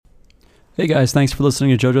Hey guys, thanks for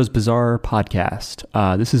listening to JoJo's Bizarre Podcast.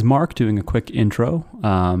 This is Mark doing a quick intro.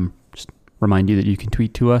 Just remind you that you can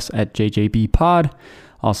tweet to us at JJBpod.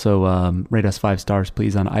 Also, rate us 5 stars,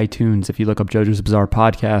 please, on iTunes. If you look up JoJo's Bizarre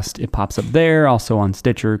Podcast, it pops up there. Also on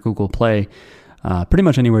Stitcher, Google Play, pretty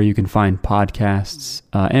much anywhere you can find podcasts.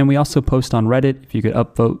 And we also post on Reddit. If you could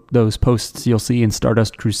upvote those posts you'll see in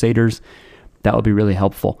Stardust Crusaders, that would be really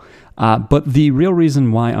helpful. But the real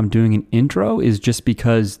reason why I'm doing an intro is just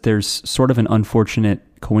because there's sort of an unfortunate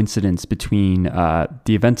coincidence between the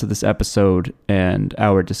events of this episode and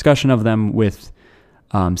our discussion of them with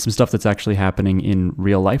some stuff that's actually happening in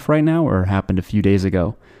real life right now or happened a few days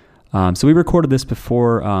ago. So we recorded this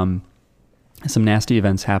before some nasty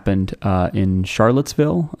events happened in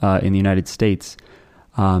Charlottesville in the United States,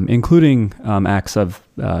 including acts of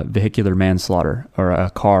vehicular manslaughter, or a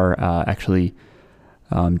car actually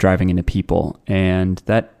driving into people. And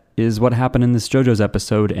that is what happened in this JoJo's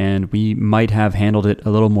episode, and we might have handled it a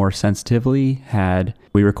little more sensitively had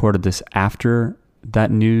we recorded this after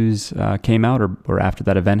that news came out or after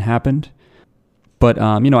that event happened. But,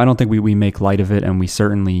 I don't think we make light of it, and we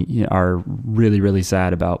certainly are really, really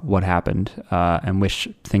sad about what happened and wish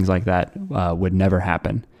things like that would never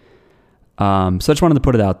happen. So I just wanted to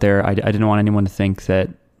put it out there. I didn't want anyone to think that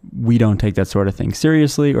we don't take that sort of thing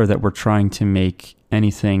seriously, or that we're trying to make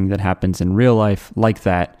anything that happens in real life like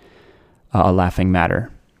that a laughing matter.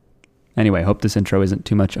 Anyway, hope this intro isn't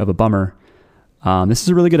too much of a bummer. This is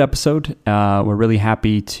a really good episode. We're really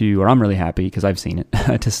happy I'm really happy because I've seen it,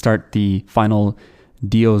 to start the final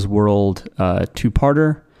Dio's World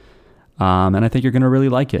 2-parter. And I think you're going to really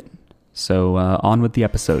like it. So on with the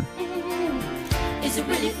episode. Is it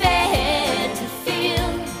really fair to feel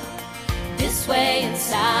this way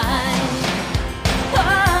inside?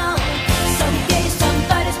 Oh, someday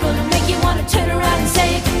somebody's gonna make you wanna turn around and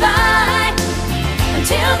say goodbye.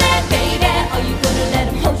 Until then, baby, are you gonna let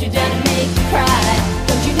him hold you down and make you cry?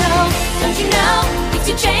 Don't you know, things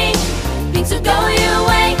will change, things will go your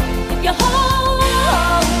way if you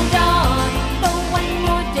hold on for one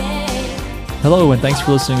more day. Hello, and thanks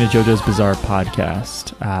for listening to JoJo's Bizarre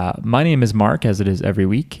Podcast. My name is Mark, as it is every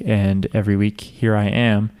week, and every week here I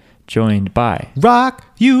am, joined by... Rock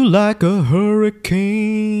you like a hurricane.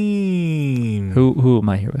 Who am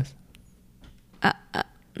I here with?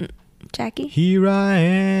 Jackie? Here I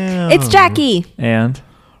am. It's Jackie. And...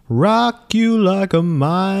 Rock you like a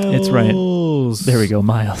Miles. It's right. There we go,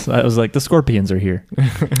 Miles. I was like, the Scorpions are here.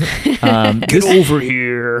 Get over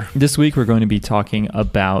here. This week we're going to be talking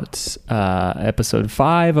about episode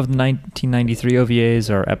 5 of the 1993 OVAs,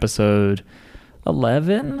 or episode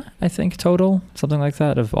 11, I think, total. Something like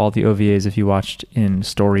that, of all the OVAs if you watched in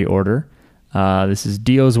story order. This is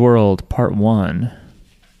Dio's World Part 1,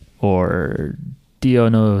 or Dio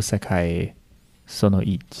no Sekai Sono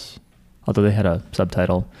Ichi. Although they had a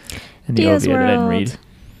subtitle in the Dio's OVA that I didn't World. read.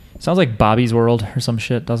 Sounds like Bobby's World or some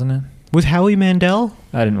shit, doesn't it? With Howie Mandel?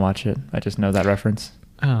 I didn't watch it. I just know that reference.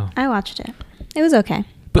 Oh. I watched it. It was okay.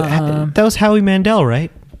 But that was Howie Mandel,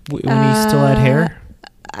 right? When he still had hair?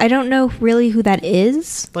 I don't know really who that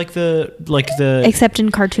is, Like the except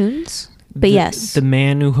in cartoons. But yes. The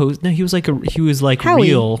man who hosts... No, he was like Howie.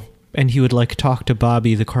 real, and he would like talk to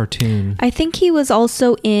Bobby the cartoon. I think he was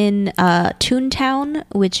also in Toontown,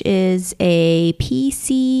 which is a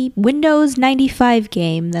PC Windows 95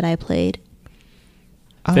 game that I played.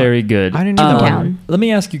 Oh, Very good. I didn't know that Toontown. one. Let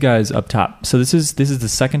me ask you guys up top. So this is the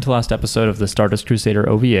second to last episode of the Stardust Crusader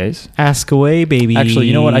OVAs. Ask away, baby. Actually,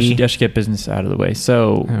 you know what? I should get business out of the way.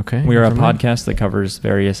 So Okay, we are a never mind. podcast that covers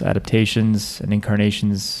various adaptations and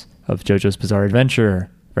incarnations of JoJo's Bizarre Adventure,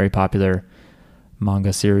 very popular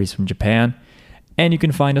manga series from Japan. And you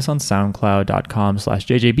can find us on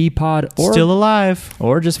soundcloud.com/JJBpod, or Still alive.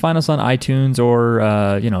 or just find us on iTunes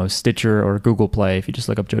or Stitcher or Google Play if you just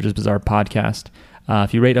look up JoJo's Bizarre Podcast.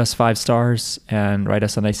 If you rate us 5 stars and write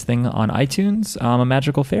us a nice thing on iTunes, a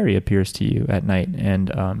magical fairy appears to you at night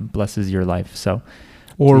and blesses your life. So,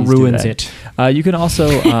 Or please do ruins that. it. You can also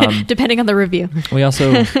Depending on the review. we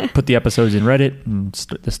also put the episodes in Reddit and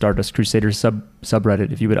the Stardust Crusaders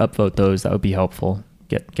subreddit. If you would upvote those, that would be helpful.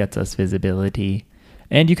 Gets us visibility.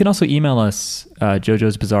 And you can also email us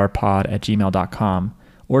jojosbizarrepod@gmail.com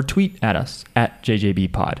or tweet at us at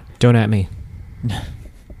JJBpod. Don't at me.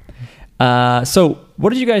 So what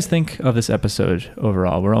did you guys think of this episode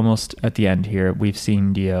overall? We're almost at the end here. We've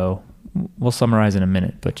seen Dio. We'll summarize in a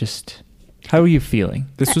minute, but just how are you feeling?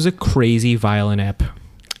 This was a crazy violin ep.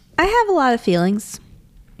 I have a lot of feelings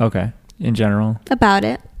Okay. In general? about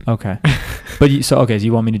it. Okay. So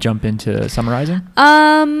you want me to jump into summarizing?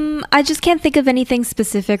 I just can't think of anything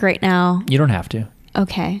specific right now. You don't have to.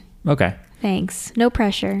 Okay. Okay. Thanks. No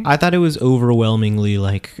pressure. I thought it was overwhelmingly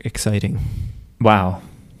exciting. Wow.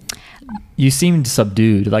 You seemed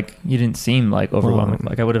subdued. Like you didn't seem like overwhelming.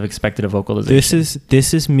 Like I would have expected a vocalization.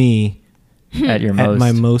 This is me at your at most.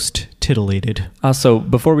 my most titillated. Also,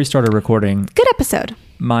 before we started recording, Good episode.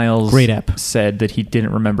 Miles Great ep. said that he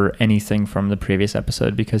didn't remember anything from the previous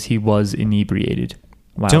episode because he was inebriated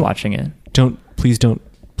while watching it. Please don't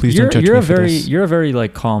judge me for this. You're a very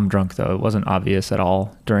like calm drunk though. It wasn't obvious at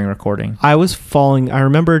all during recording. I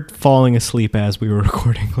remember falling asleep as we were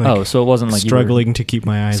recording. So it wasn't like struggling to keep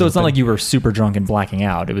my eyes. So it's not open. like you were super drunk and blacking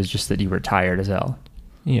out. It was just that you were tired as hell.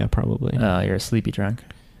 Yeah, probably. You're a sleepy drunk.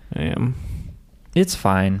 I am. It's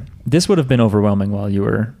fine. This would have been overwhelming while you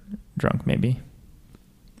were drunk, maybe.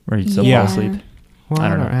 Or you still Yeah. fall asleep. Well, I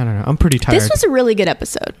don't know. I don't know. I'm pretty tired. This was a really good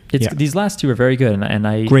episode. It's these last two are very good, and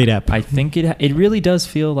I Great ep. I think it really does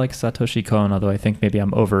feel like Satoshi Kon, although I think maybe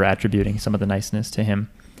I'm over attributing some of the niceness to him.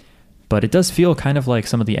 But it does feel kind of like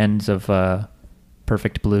some of the ends of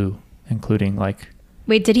Perfect Blue, including like.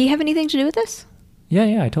 Wait, did he have anything to do with this?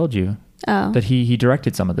 Yeah, I told you Oh. that he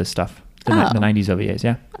directed some of this stuff, the 90s OVAs.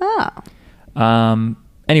 Yeah. Oh.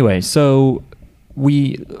 Anyway, so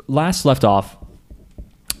we last left off.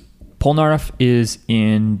 Polnareff is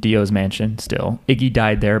in Dio's mansion still. Iggy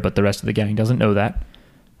died there, but the rest of the gang doesn't know that.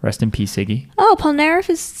 Rest in peace, Iggy. Oh, Polnareff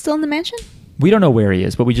is still in the mansion? We don't know where he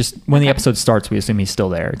is, but when the Okay. episode starts, we assume he's still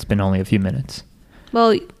there. It's been only a few minutes.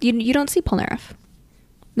 Well, you don't see Polnareff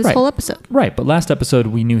this Right. whole episode. Right, but last episode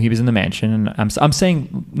we knew he was in the mansion, and I'm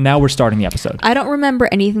saying now we're starting the episode. I don't remember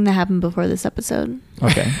anything that happened before this episode.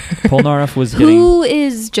 Okay. Polnareff was getting... Who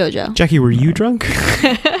is Jojo? Jackie, were you drunk?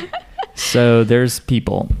 So there's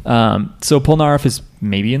people. So Polnareff is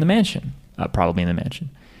maybe in the mansion. Probably in the mansion.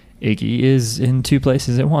 Iggy is in two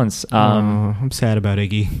places at once. I'm sad about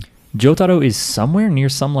Iggy. Jotaro is somewhere near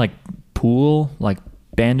some like pool, like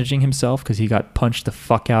bandaging himself because he got punched the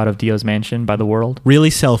fuck out of Dio's mansion by the world. Really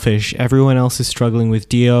selfish. Everyone else is struggling with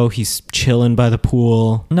Dio. He's chilling by the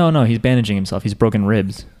pool, No, he's bandaging himself. He's broken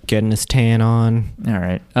ribs. getting his tan on. All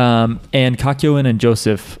right. And Kakyoin and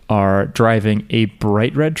Joseph are driving a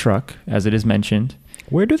bright red truck, as it is mentioned.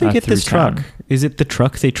 Where do they get through this town. truck? Is it the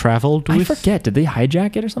truck they traveled I with? forget. Did they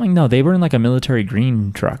hijack it or something? No, they were in like a military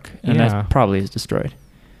green truck, and Yeah. that probably is destroyed.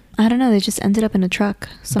 I don't know. They just ended up in a truck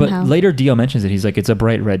somehow. But later Dio mentions it. He's like, it's a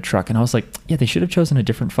bright red truck. And I was like, yeah, they should have chosen a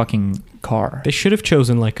different fucking car. They should have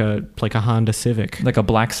chosen like a Honda Civic. Like a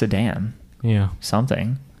black sedan. Yeah.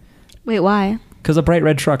 Something. Wait, why? Because a bright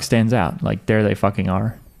red truck stands out. Like, there they fucking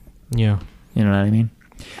are. Yeah. You know what I mean?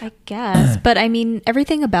 I guess. But I mean,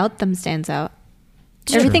 everything about them stands out.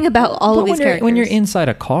 Everything about all But of these characters. when you're inside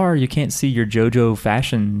a car, you can't see your JoJo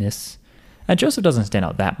fashionness. And Joseph doesn't stand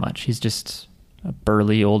out that much. He's just a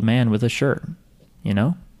burly old man with a shirt, you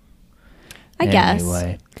know? I guess.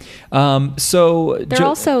 Anyway. So... They're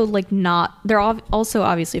also like not. They're also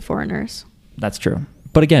obviously foreigners. That's true.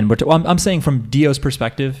 But again, I'm saying from Dio's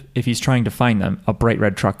perspective, if he's trying to find them, a bright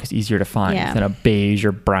red truck is easier to find Yeah. than a beige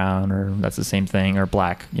or brown, or that's the same thing, or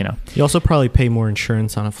black, you know. You also probably pay more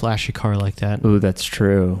insurance on a flashy car like that. Ooh, that's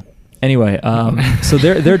true. Anyway, so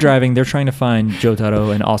they're driving. They're trying to find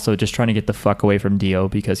Jotaro and also just trying to get the fuck away from Dio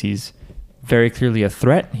because he's very clearly a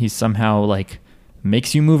threat. He's somehow like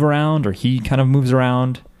makes you move around, or he kind of moves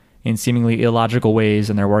around in seemingly illogical ways,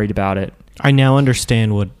 and they're worried about it. I now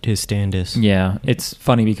understand what his stand is. Yeah, it's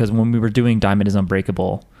funny because when we were doing Diamond is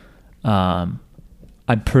Unbreakable, I'm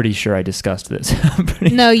pretty sure I discussed this.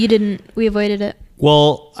 No, you didn't. We avoided it.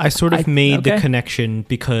 Well, I sort of I- made the okay. connection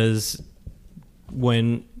because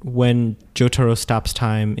when Jotaro stops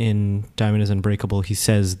time in Diamond is Unbreakable, he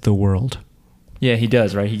says the world. Yeah, he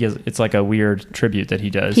does, right? It's like a weird tribute that he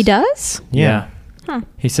does. He does? Yeah. Huh.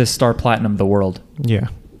 He says Star Platinum the world. Yeah.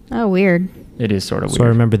 Oh, weird. It is sort of So I weird.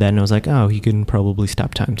 remember that and I was like, oh, he can probably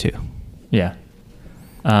stop time too. Yeah.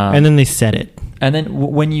 And then they said it. And then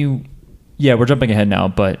when you... Yeah, we're jumping ahead now,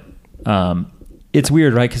 but it's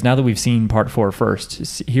weird, right? Because now that we've seen part 4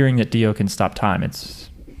 first, hearing that Dio can stop time, it's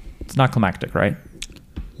not climactic, right?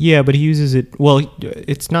 Yeah, but he uses it. Well,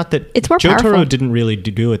 it's not that. It's more Jotaro powerful. didn't really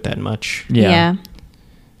do it that much. Yeah.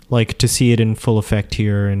 Like to see it in full effect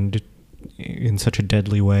here and in such a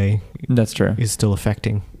deadly way That's true. is still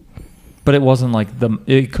affecting. But it wasn't like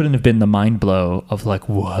it couldn't have been the mind blow of like,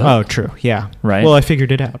 what? Oh, true. Yeah. Right. Well, I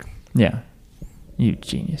figured it out. Yeah. You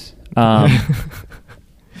genius.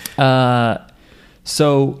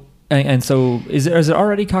 So is it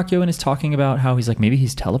already Kakyoin is talking about how he's like, maybe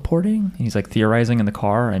he's teleporting? He's like theorizing in the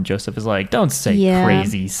car, and Joseph is like, don't say Yeah.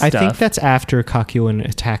 crazy stuff. I think that's after Kakyoin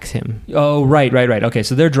attacks him. Oh, right. Okay,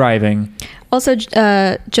 so they're driving. Also,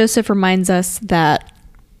 Joseph reminds us that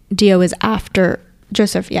Dio is after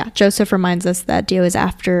Joseph reminds us that Dio is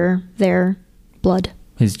after their blood.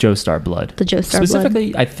 His Joestar blood. The Joestar blood.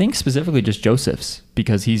 Specifically, I think specifically just Joseph's,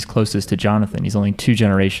 because he's closest to Jonathan. He's only 2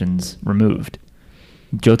 generations removed.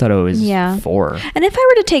 Jotaro is 4. And if I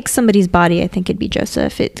were to take somebody's body, I think it'd be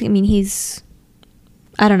Joseph. He's,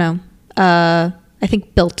 I don't know. I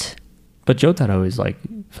think built. But Jotaro is like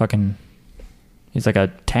fucking, he's like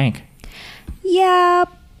a tank. Yeah,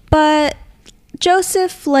 but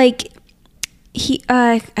Joseph, like,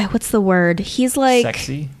 what's the word? He's like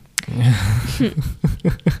Sexy.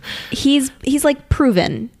 he's like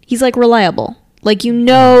proven. He's like reliable. Like, you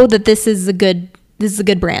know that this is a good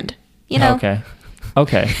brand. You know?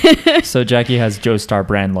 Okay. So Jackie has Joestar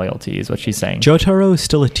brand loyalty, is what she's saying. Jotaro is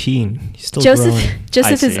still a teen. He's still growing.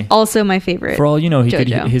 Joseph I is see. also my favorite. For all you know,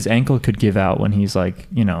 JoJo. his ankle could give out when he's like,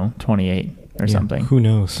 28 or Yeah, something. Who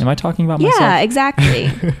knows? Am I talking about myself? Yeah, exactly.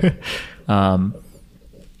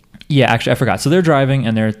 Yeah, actually, I forgot. So they're driving,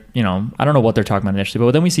 and they're, I don't know what they're talking about initially,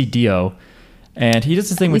 but then we see Dio, and he does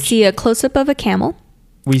this thing. We see a close up of a camel.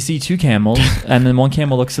 We see 2 camels, and then one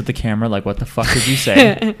camel looks at the camera like, "What the fuck did you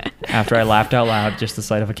say?" After I laughed out loud, just the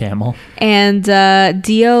sight of a camel. And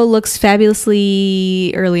Dio looks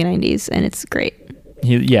fabulously early 90s, and it's great.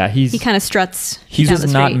 He kind of struts. He down does the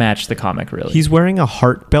not street. match the comic really. He's wearing a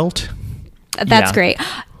heart belt. That's Yeah. great.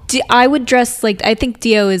 I would dress like, I think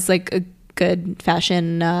Dio is like a good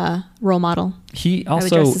fashion role model. He would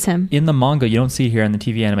also, dress as him. in the manga, you don't see it here in the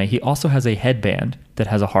TV anime, he also has a headband that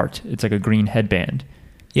has a heart. It's like a green headband.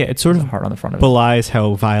 Yeah, it sort There's of a heart on the front of it. belies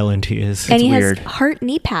how violent he is. And he weird. has heart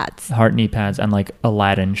knee pads. Heart knee pads and like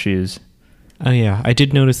Aladdin shoes. Oh yeah, I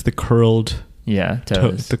did notice the curled Yeah,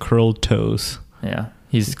 toes. the curled toes. Yeah.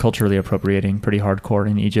 He's culturally appropriating pretty hardcore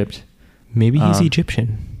in Egypt. Maybe he's Um,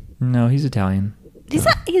 Egyptian. No, he's Italian. He's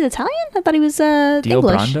Italian? I thought he was Dio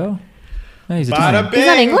English. Brando? No, he's Italian. He's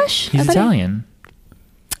not English? He's I thought Italian.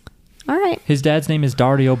 All right. His dad's name is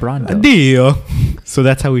Dario Brando. Dio. So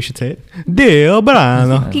that's how we should say it. Dio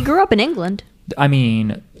Brano. He grew up in England. I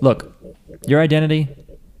mean, look, your identity,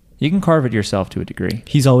 you can carve it yourself to a degree.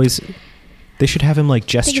 He's always. They should have him like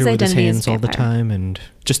his gesture with his identity is hands all the vampire. time, and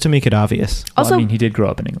just to make it obvious. Well, Also, I mean, he did grow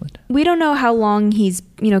up in England. we don't know how long he's,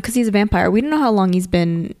 because he's a vampire. We don't know how long he's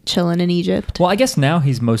been chilling in Egypt. Well, I guess now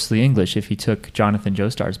he's mostly English if he took Jonathan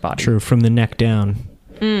Joestar's body. True, from the neck down.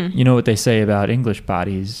 You know what they say about English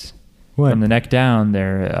bodies? What? From the neck down,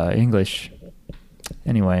 they're English.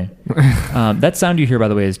 Anyway, that sound you hear, by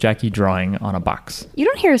the way, is Jackie drawing on a box. You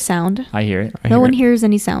don't hear a sound. I hear it. I No hear one it. hears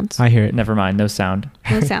any sounds. I hear it. Never mind, no sound.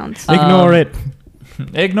 No sounds. Ignore it.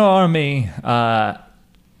 Ignore me.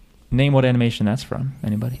 Name what animation that's from.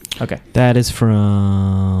 Anybody? Okay. That is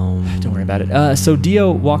from. Don't worry about it. So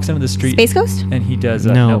Dio walks into the street. Space Ghost? And he does...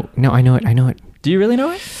 No, I know it. Do you really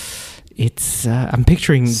know it? It's. I'm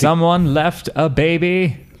picturing. Someone left a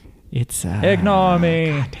baby. It's. Ignore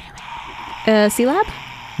me. C-Lab?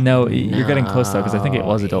 No, you're getting close though, because I think it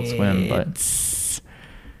was Adult Swim, but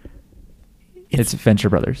it's Venture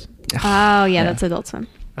Brothers. Oh, yeah, Yeah. that's Adult Swim.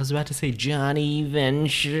 I was about to say Johnny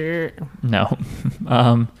Venture. No.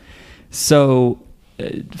 So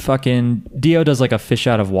fucking Dio does like a fish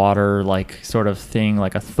out of water like sort of thing,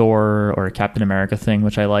 like a Thor or a Captain America thing,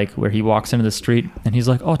 which I like, where he walks into the street and he's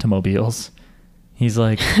like, automobiles. He's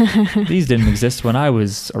like, these didn't exist when I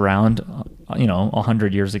was around,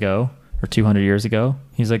 100 years ago or 200 years ago.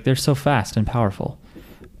 He's like, they're so fast and powerful.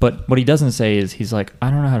 But what he doesn't say is he's like, I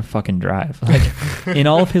don't know how to fucking drive. Like in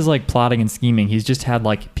all of his like plotting and scheming, he's just had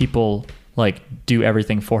like people like do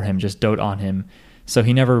everything for him, just dote on him. So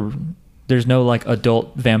there's no like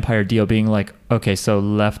adult vampire Dio being like, okay, so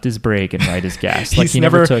left is brake and right is gas. Like He's he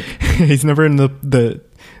never took. He's never in the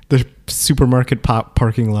supermarket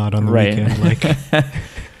parking lot on the Right. weekend. Like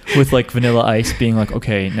With like Vanilla Ice being like,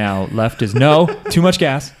 okay, now left is no, too much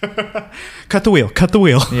gas. cut the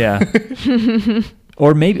wheel. Yeah.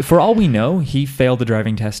 Or maybe, for all we know, he failed the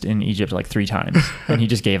driving test in Egypt like 3 times and he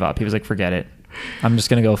just gave up. He was like, forget it. I'm just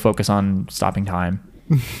going to go focus on stopping time.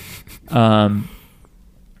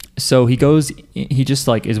 So he just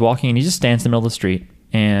like is walking and he just stands in the middle of the street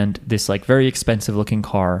and this like very expensive looking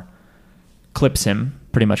car clips him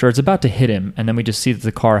pretty much, or it's about to hit him. And then we just see that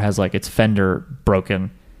the car has like its fender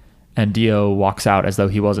broken and Dio walks out as though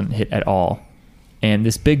he wasn't hit at all. And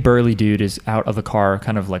this big burly dude is out of the car,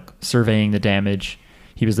 kind of like surveying the damage.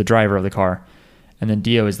 He was the driver of the car. And then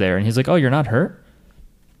Dio is there and he's like, oh, you're not hurt?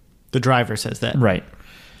 The driver says that. Right.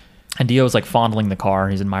 And Dio is like fondling the car.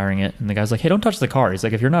 He's admiring it. And the guy's like, hey, don't touch the car. He's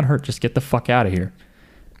like, if you're not hurt, just get the fuck out of here.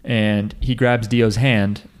 and he grabs Dio's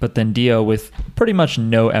hand, but then Dio, with pretty much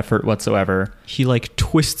no effort whatsoever, He like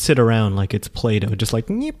twists it around like it's Play-Doh, just like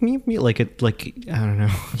neep, neep, neep, like it, like I don't know.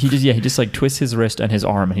 he just like twists his wrist and his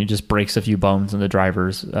arm, and he just breaks a few bones in the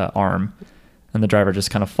driver's arm, and the driver just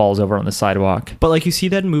kind of falls over on the sidewalk. But like you see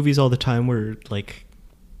that in movies all the time where like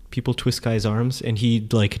people twist guys' arms, and he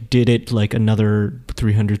like did it like another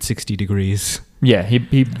 360 degrees. Yeah, he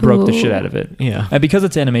broke the shit Ooh. out of it. Yeah. And because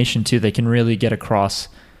it's animation too, they can really get across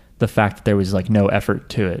the fact that there was like no effort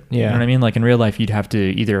to it. You Yeah. know what I mean? Like in real life, you'd have to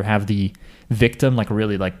either have the victim like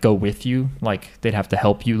really like go with you, like they'd have to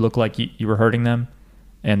help you look like you were hurting them,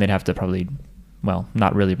 and they'd have to probably, well,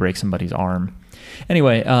 not really break somebody's arm.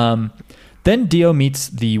 Anyway, then Dio meets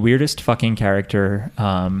the weirdest fucking character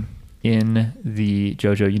in the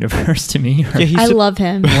JoJo universe to me. Yeah, he's I a- love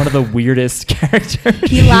him. One of the weirdest characters.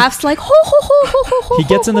 He laughs like ho ho ho ho ho ho. He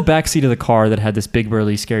gets in ho. the back seat of the car that had this big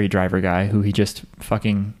burly scary driver guy who he just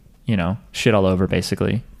fucking, shit all over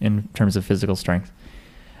basically in terms of physical strength.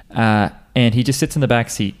 And he just sits in the back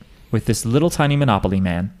seat with this little tiny Monopoly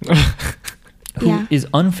man who is Yeah.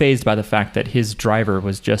 unfazed by the fact that his driver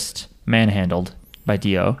was just manhandled by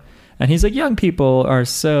Dio. And he's like, young people are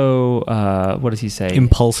so, what does he say?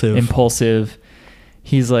 Impulsive.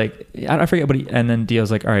 He's like, I forget what and then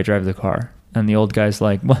Dio's like, all right, drive the car. And the old guy's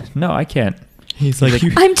like, well, no, I can't. He's like,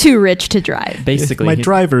 I'm too rich to drive. Basically, my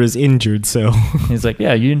driver is injured, so he's like,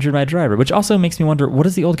 yeah, you injured my driver, which also makes me wonder, what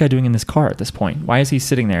is the old guy doing in this car at this point? Why is he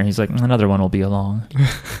sitting there? And he's like, another one will be along.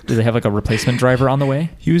 Do they have like a replacement driver on the way?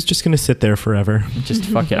 he was just gonna sit there forever. Just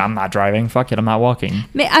fuck it, I'm not driving. Fuck it, I'm not walking.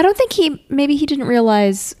 I don't think maybe he didn't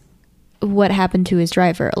realize what happened to his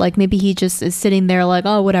driver. Like maybe he just is sitting there like,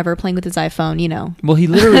 oh, whatever, playing with his iPhone, you know. Well, he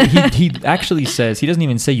literally, he actually says, he doesn't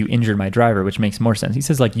even say you injured my driver, which makes more sense. He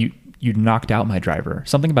says like you knocked out my driver.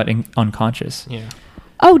 Something about unconscious. Yeah.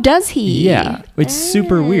 Oh, does he? Yeah, it's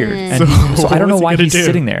super weird. And So so I don't know what's he why gonna he's do?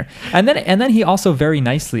 sitting there. And then he also very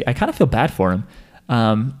nicely, I kind of feel bad for him,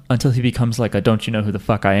 until he becomes like a don't you know who the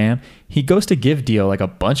fuck I am. He goes to give Dio like a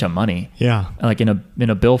bunch of money. Yeah. Like in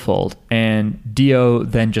a billfold, and Dio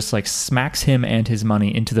then just like smacks him and his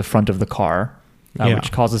money into the front of the car, Yeah.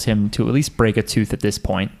 which causes him to at least break a tooth at this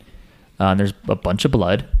point. There's a bunch of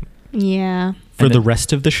blood. Yeah. For And the then-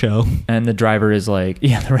 rest of the show, And the driver is like,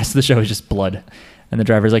 yeah, the rest of the show is just blood. And the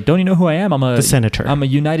driver's like, don't you know who I am? The senator. I'm a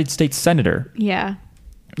United States senator. Yeah.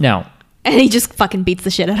 Now, And he just fucking beats the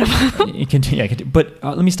shit out of him. you continue, but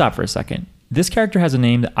let me stop for a second. This character has a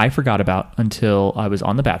name that I forgot about until I was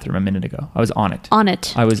on the bathroom a minute ago. I was on it. On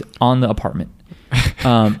it. I was on the apartment.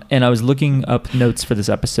 And I was looking up notes for this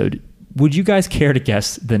episode. Would you guys care to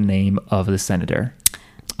guess the name of the senator?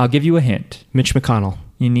 I'll give you a hint. Mitch McConnell.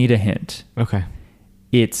 You need a hint. Okay.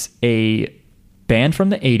 It's a band from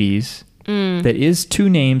the 80s that is two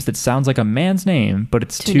names that sounds like a man's name, but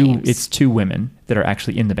it's Two names. it's two women that are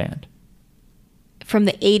actually in the band. From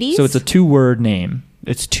the 80s? So it's a two-word name.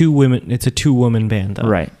 It's two women. It's a two-woman band, though.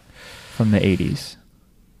 Right. From the 80s.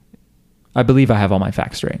 I believe I have all my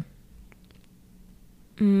facts straight.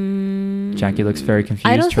 Jackie looks very confused.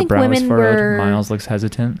 I don't Her think brow is women furrowed. were- Miles looks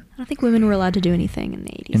hesitant. I don't think women were allowed to do anything in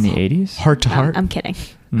the 80s. In the 80s? Heart to heart. I'm kidding.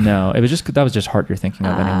 No, that was just heart you're thinking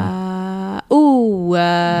of anyway. What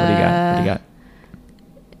What do you got?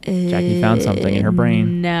 What do you got? Jackie found something in her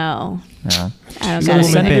brain. No. No. I don't So got the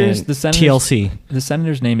anything. senators- the senators- TLC. The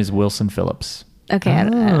senator's name is Wilson Phillips. Okay, I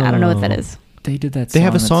don't know what that is. They did that. They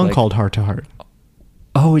have a that's song like- called Heart to Heart.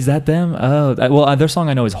 Oh, is that them? Oh, well, their song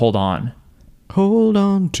I know is "Hold On." Hold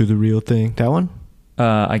on to the real thing. That one?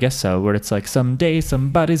 I guess so. Where it's like someday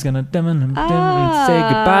somebody's gonna say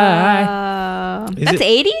goodbye. Is That's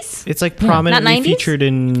it- 80s? It's like Yeah. prominently Not 90s? featured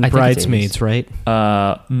in I think it's Bridesmaids, 80s. right?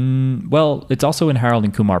 Well, it's also in Harold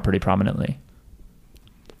and Kumar pretty prominently.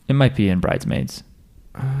 It might be in Bridesmaids.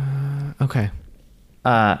 Okay.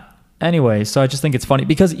 Anyway, so I just think it's funny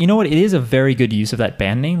because you know what? It is a very good use of that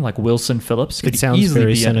band name, like Wilson Phillips. Could It sounds easily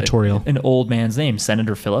very be senatorial. An old man's name,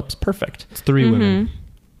 Senator Phillips. Perfect. It's three women.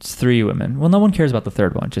 It's three women. Well, no one cares about the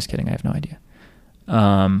third one. Just kidding. I have no idea.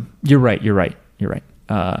 You're right.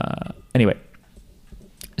 Anyway,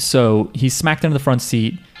 so he's smacked into the front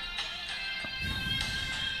seat.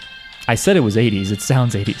 I said it was 80s. It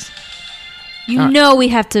sounds 80s. You know we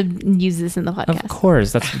have to use this in the podcast. Of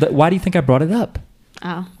course. Why do you think I brought it up?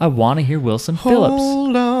 Oh. I want to hear Wilson Phillips.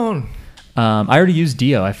 Hold on. I already used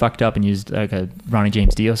Dio. I fucked up and used like a Ronnie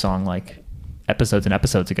James Dio song like episodes and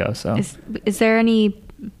episodes ago. So Is there any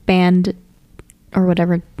band or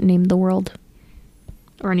whatever named The World?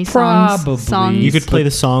 Or any songs? Probably. Songs? You could play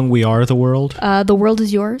the song "We Are the World." The World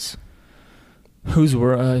Is Yours? whose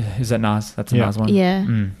were is that Nas? That's a Yeah. Nas one. Yeah.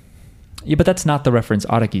 Yeah, but that's not the reference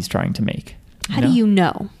Araki's trying to make. How do you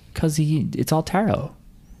know? Because it's all tarot.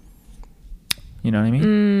 You know what I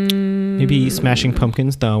mean? Maybe Smashing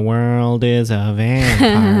Pumpkins, The World is a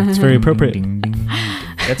Vampire. It's very appropriate. Ding, ding, ding.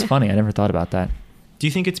 That's funny. I never thought about that. Do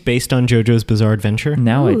you think it's based on JoJo's Bizarre Adventure?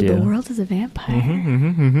 Now I Ooh, do. The world is a vampire.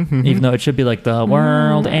 Even though it should be like the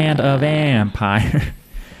world and a vampire.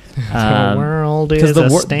 The world is Because a the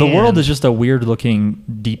world stand. is just a weird looking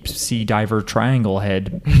deep sea diver triangle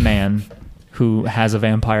head man who has a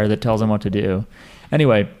vampire that tells him what to do.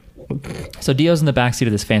 Anyway, so Dio's in the backseat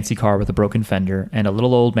of this fancy car with a broken fender and a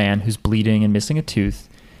little old man who's bleeding and missing a tooth,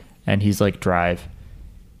 and he's like, drive.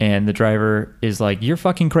 And the driver is like, you're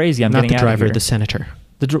fucking crazy. I'm Not getting the out of driver, here. the senator.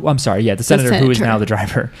 I'm sorry. Yeah, the senator who is senator. now the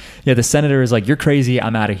driver. Yeah, the senator is like, you're crazy.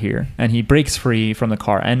 I'm out of here. And he breaks free from the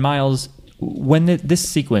car. And Miles, when this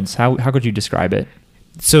sequence, how could you describe it?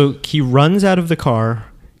 So he runs out of the car,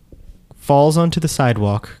 falls onto the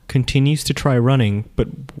sidewalk, continues to try running, but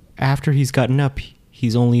after he's gotten up,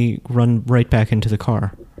 he's only run right back into the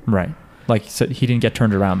car. Right. Like, so he didn't get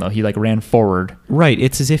turned around, though. He, like, ran forward. Right.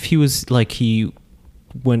 It's as if he was like he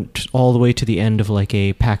went all the way to the end of like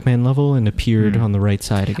a Pac-Man level and appeared on the right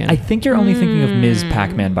side again. I think you're only thinking of Ms.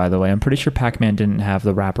 Pac-Man, by the way. I'm pretty sure Pac-Man didn't have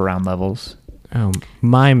the wraparound levels. Oh,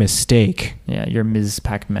 my mistake. Yeah, you're Ms.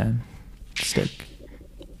 Pac-Man. Stick.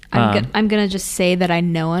 I'm gonna just say that I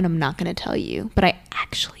know and I'm not gonna tell you, but I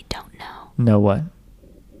actually don't know Know what?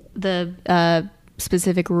 the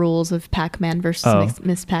specific rules of Pac-Man versus Oh.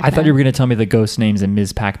 Miss Pac-Man. I thought you were going to tell me the ghost names in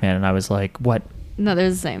Ms. Pac-Man, and I was like, what? No, they're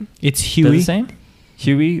the same. It's They're the Huey, same?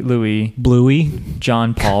 Huey, Louie, Bluey.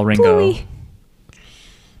 John, Paul, Ringo, Bluey.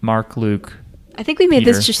 Mark, Luke. I think we made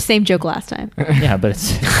Peter. this just same joke last time. Yeah, but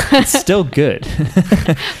it's still good.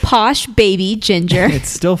 Posh baby ginger. It's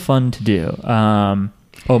still fun to do.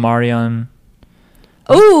 Omarion.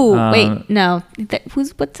 Oh wait, no.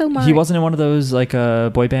 What's Omar? He wasn't in one of those like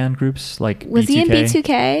boy band groups like Was B2K? he in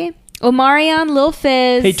B2K? Omarion, Lil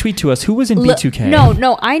Fizz. Hey, tweet to us. Who was in Li- B2K?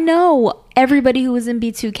 No, I know everybody who was in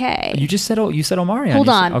B2K. You just said Omarion. Hold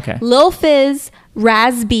You said- on. Okay. Lil Fizz,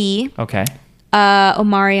 Raz B, Okay.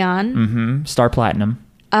 Omarion. Mm-hmm. Star Platinum.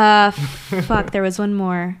 Fuck, there was one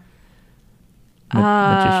more.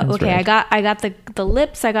 Magician's Okay, Red. I got the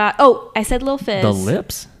lips. I said Lil Fizz. The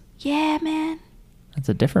Lips? Yeah, man. That's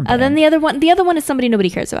a different band. Then the other one is somebody nobody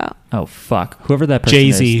cares about. Oh, fuck. Whoever that person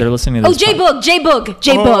Jay-Z. is, they're listening to Oh, this. J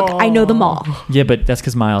Boog. I know them all. Yeah, but that's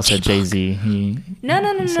because Miles said Jay-Z. He No.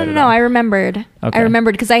 set it up. I remembered. Okay. I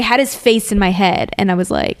remembered because I had his face in my head, and I was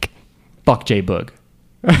like, Fuck J Boog.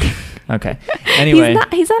 Okay. Anyway.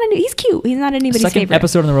 he's cute. He's not anybody's Second favorite.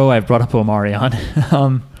 episode in a row I've brought up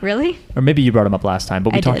Omarion. Really? Or maybe you brought him up last time,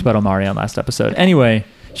 but we I talked did. about Omarion last episode. Anyway,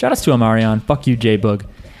 shout outs to Omarion. Fuck you, J Boog.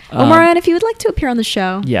 Omarion, if you would like to appear on the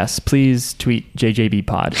show. Yes, please tweet JJB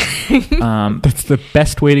Pod. That's the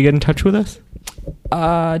best way to get in touch with us.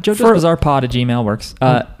 JoJo's Bizarre Pod at Gmail works. He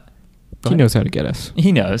ahead. knows how to get us.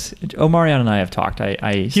 He knows. Omarion and I have talked.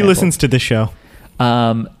 He listens to this show.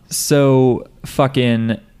 So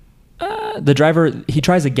fucking the driver, he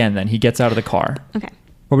tries again then. He gets out of the car. Okay.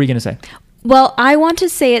 What were you going to say? Well, I want to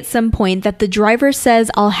say at some point that the driver says,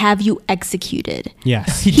 "I'll have you executed."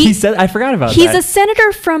 Yes. He said, I forgot about He's that. a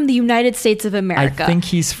senator from the United States of America. I think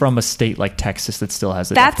he's from a state like Texas that still has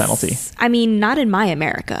the death penalty. I mean, not in my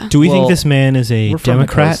America. Do we Well, think this man is a we're from the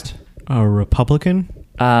Democrat, coast. a Republican?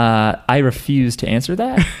 I refuse to answer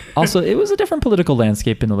that. Also, it was a different political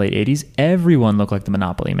landscape in the late 80s. Everyone looked like the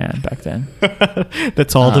Monopoly man back then.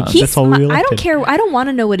 That's all. That's all we elected. I don't care. I don't want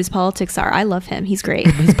to know what his politics are. I love him. He's great.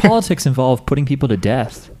 His politics involve putting people to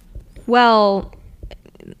death. Well,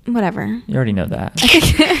 whatever. You already know that.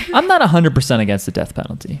 I'm not 100% against the death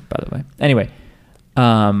penalty, by the way. Anyway,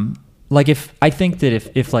 like I think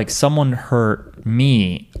that if like someone hurt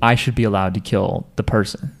me, I should be allowed to kill the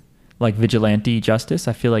person. Like vigilante justice.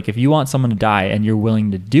 I feel like if you want someone to die and you're willing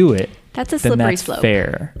to do it, That's a then slippery that's slope.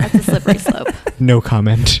 fair. That's a slippery slope. No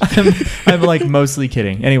comment. I'm like mostly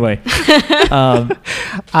kidding. Anyway,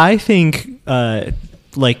 I think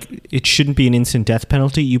like it shouldn't be an instant death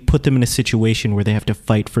penalty. You put them in a situation where they have to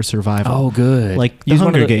fight for survival. oh good. Like the use one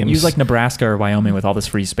of Hunger Games. Use like Nebraska or Wyoming with all this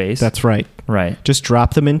free space. That's right. right. Just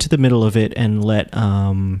drop them into the middle of it and let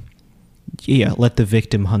the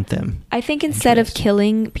victim hunt them. I think instead of Interesting.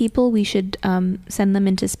 killing people, we should send them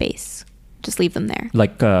into space. Just leave them there.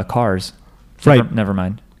 Like cars. Right. Never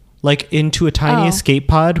mind. Like into a tiny Oh. escape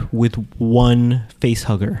pod with one face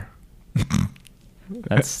hugger.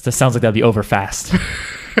 That sounds like that'd be over fast.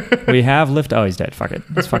 We have lift. Oh, he's dead. Fuck it.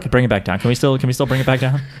 Let's fucking bring it back down. Can we still bring it back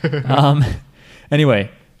down? Anyway,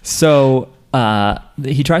 so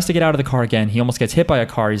he tries to get out of the car again. He almost gets hit by a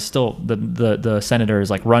car. He's still the senator is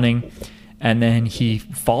like running, and then he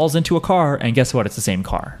falls into a car, and guess what? It's the same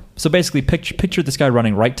car. So basically, picture this guy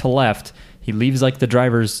running right to left. He leaves like the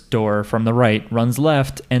driver's door from the right, runs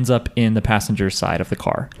left, ends up in the passenger side of the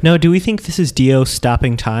car. Now, do we think this is Dio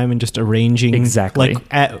stopping time and just arranging Exactly.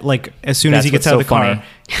 like as soon as he That's gets out of what's the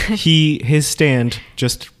so car, his stand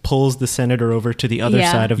just pulls the senator over to the other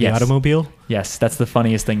Yeah. side of the Yes. automobile? Yes, that's the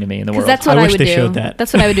funniest thing to me in the world. Because that's what I I, wish would they do. showed that.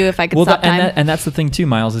 That's what I would do if I could stop time. And that's the thing too,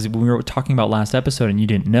 Miles, is when we were talking about last episode and you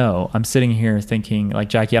didn't know, I'm sitting here thinking, like,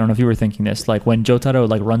 Jackie, I don't know if you were thinking this, like when Jotaro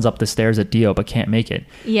like runs up the stairs at Dio but can't make it.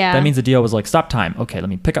 Yeah. That means that Dio was like, stop time. Okay, let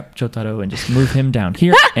me pick up Jotaro and just move him down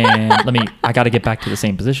here, and I got to get back to the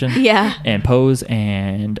same position. Yeah. And pose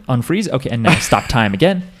and unfreeze. Okay, and now stop time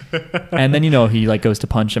again. And then he like goes to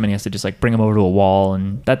punch him and he has to just like bring him over to a wall,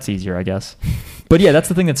 and that's easier, I guess. But yeah, that's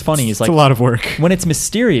the thing that's funny is It's like a lot of work. when it's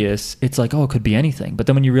mysterious, it's like, oh, it could be anything. But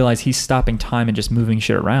then when you realize he's stopping time and just moving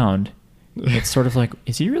shit around, it's sort of like,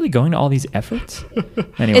 is he really going to all these efforts?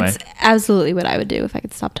 Anyway, It's absolutely what I would do if I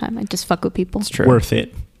could stop time. I'd just fuck with people. it's true. Worth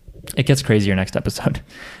it. It gets crazier next episode.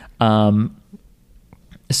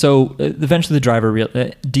 So eventually the driver,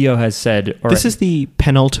 Dio has said, all This right, is the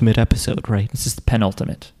penultimate episode, right? this is the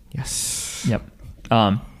penultimate. Yes. Yep.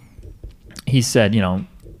 He said,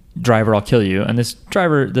 driver, I'll kill you. And this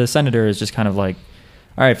driver, the senator, is just kind of like,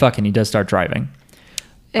 all right, fuck, and he does start driving.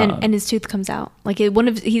 And his tooth comes out. Like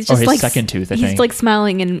he's just his like second tooth, I he's think. like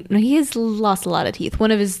smiling, and he has lost a lot of teeth. One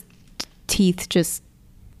of his teeth just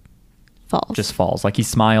falls. Just falls. Like he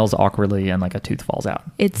smiles awkwardly and like a tooth falls out.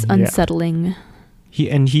 It's Yeah. unsettling.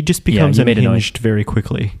 He just becomes you made a noise. unhinged very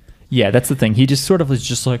quickly. Yeah, that's the thing. He just sort of was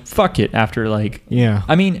just like, fuck it, after like... Yeah.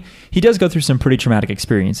 I mean, he does go through some pretty traumatic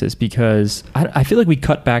experiences because I feel like we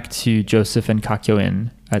cut back to Joseph and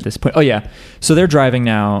Kakyoin at this point. Oh, yeah. So they're driving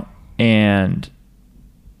now and...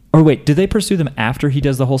 Or wait, do they pursue them after he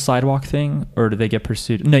does the whole sidewalk thing? Or do they get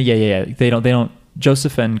pursued? No, yeah. They don't...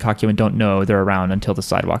 Joseph and Kakyoin don't know they're around until the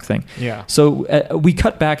sidewalk thing. Yeah. So we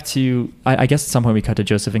cut back to... I guess at some point we cut to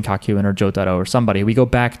Joseph and Kakyoin or Jotaro or somebody. We go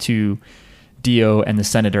back to Dio and the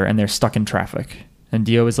senator, and they're stuck in traffic. And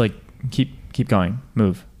Dio is like, keep going,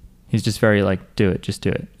 move. He's just very like, do it, just do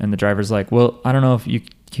it. And the driver's like, well, I don't know if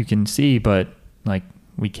you can see, but like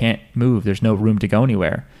we can't move. There's no room to go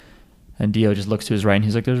anywhere. And Dio just looks to his right, and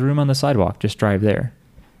he's like, there's room on the sidewalk. Just drive there.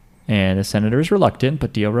 And the senator is reluctant,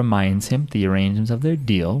 but Dio reminds him the arrangements of their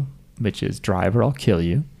deal, which is drive or I'll kill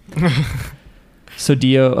you. So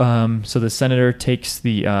Dio, so the senator takes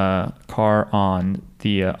the car on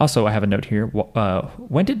the. Also, I have a note here.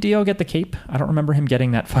 When did Dio get the cape? I don't remember him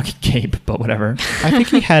getting that fucking cape, but whatever. I think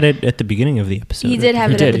he had it at the beginning of the episode. He did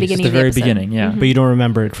have He it at did. the beginning It's of the the very episode. beginning, yeah. But you don't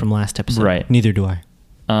remember it from last episode. Right. Neither do I.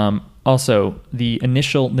 Also, the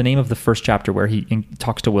name of the first chapter where he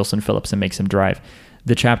talks to Wilson Phillips and makes him drive.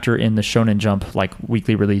 The chapter in the Shonen Jump like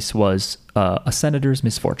weekly release was A Senator's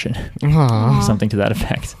Misfortune, Aww. something to that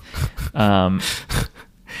effect.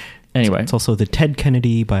 Anyway, It's also the Ted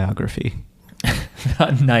Kennedy biography.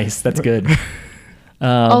 nice. That's good.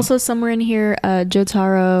 Also, somewhere in here,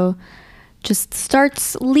 Jotaro just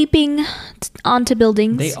starts leaping onto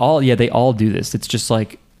buildings. They all do this. It's just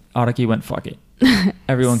like Araki went, fuck it.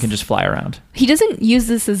 Everyone can just fly around. He doesn't use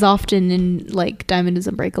this as often in like Diamond is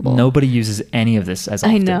Unbreakable. Nobody uses any of this as I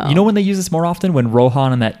often. know. You know when they use this more often? When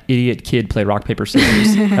Rohan and that idiot kid play rock, paper,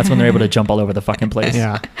 scissors. That's when they're able to jump all over the fucking place.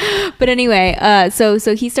 Yeah. But anyway, so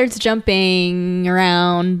he starts jumping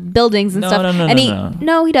around buildings and No, stuff. no, and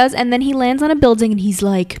no. he does, and then he lands on a building, and he's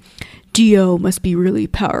like, "Dio must be really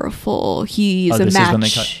powerful. He's a this is when they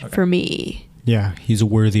match cut- okay. for me. Yeah. He's a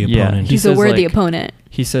worthy Yeah, opponent. he He's a says, worthy like- opponent."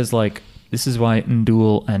 He says, like, this is why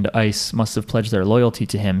Ndul and Ice must have pledged their loyalty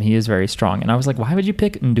to him. He is very strong. And I was like, why would you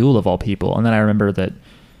pick Ndul of all people? And then I remember that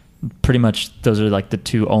pretty much those are like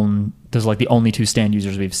the only two stand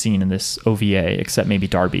users we've seen in this OVA, except maybe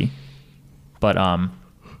Darby. But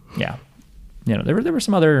yeah, there were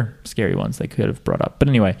some other scary ones they could have brought up. But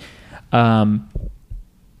anyway,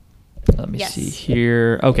 let me Yes. see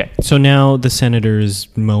here. Okay. So now the senator is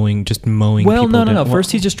mowing Well, people no. down.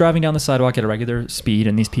 First, he's just driving down the sidewalk at a regular speed,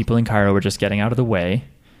 and these people in Cairo were just getting out of the way.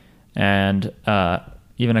 And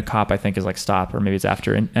even a cop, I think, is like, stop, or maybe it's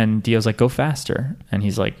after. And Dio's like, go faster. And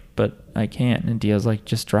he's like, but I can't. And Dio's like,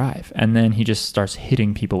 just drive. And then he just starts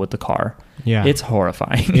hitting people with the car. Yeah. It's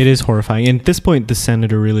horrifying. It is horrifying. And at this point, the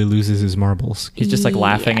senator really loses his marbles. He's just like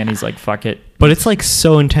laughing, and Yeah. he's like, fuck it. But it's like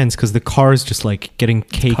so intense because the car is just like getting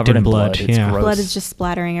caked covered in in blood. blood. It's Yeah. gross. Blood is just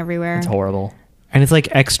splattering everywhere. It's horrible. And it's like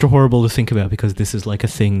extra horrible to think about because this is like a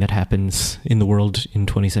thing that happens in the world in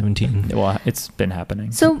 2017. Well, it's been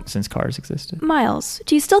happening So- since cars existed. Miles,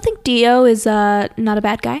 do you still think Dio is not a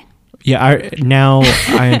bad guy? Now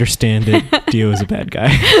I understand that Dio is a bad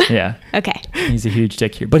guy. Yeah. Okay. He's a huge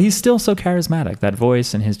dick here. But he's still so charismatic. That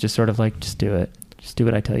voice and his just sort of like, just do it. Just do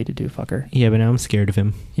what I tell you to do, fucker. Yeah, but now I'm scared of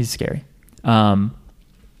him. He's scary.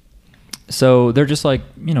 So they're just like,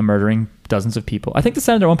 murdering dozens of people. I think the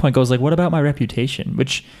senator at one point goes like, what about my reputation?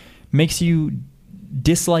 Which makes you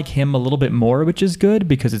dislike him a little bit more, which is good,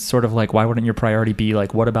 because it's sort of like, why wouldn't your priority be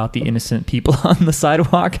like, what about the innocent people on the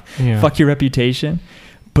sidewalk? Yeah. Fuck your reputation.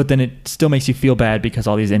 But then it still makes you feel bad because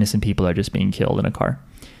all these innocent people are just being killed in a car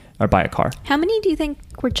or by a car. How many do you think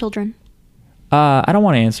were children? I don't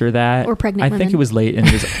want to answer that. Or pregnant I think women. it was late and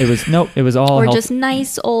it was all Or health- just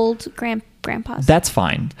nice old grandpas? That's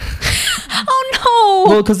fine. Oh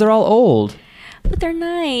no! Well, because they're all old. But they're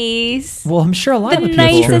nice. Well, I'm sure a lot The of the people.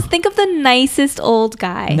 nicest. Think of the nicest old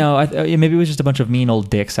guy. No, maybe it was just a bunch of mean old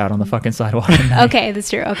dicks out on the fucking sidewalk. at night. Okay, that's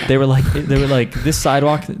true. Okay. They were like, this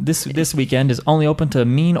sidewalk this weekend is only open to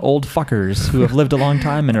mean old fuckers who have lived a long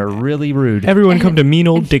time and are really rude. Everyone come to mean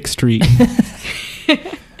old Dick Street.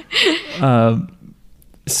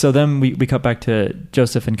 So then we cut back to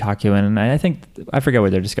Joseph and Kakyoin, and I forget where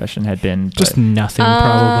their discussion had been. But Just nothing,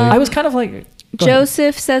 probably. I was kind of like, go ahead.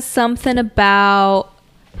 Joseph says something about.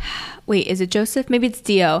 Wait, is it Joseph? Maybe it's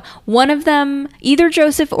Dio. One of them, either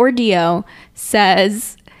Joseph or Dio,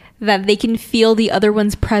 says that they can feel the other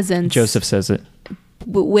one's presence. Joseph says it.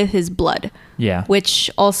 With his blood. Yeah. Which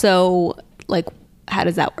also, like, how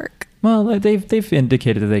does that work? Well, they've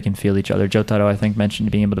indicated that they can feel each other. Jotaro, I think,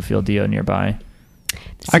 mentioned being able to feel Dio nearby.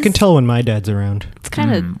 I can tell when my dad's around. It's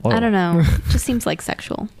kind of, whoa. I don't know. It just seems like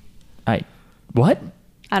sexual. What?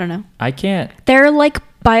 I don't know. I can't. They're like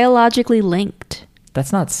biologically linked.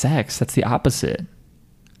 That's not sex. That's the opposite.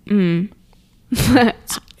 I'm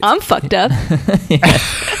fucked up.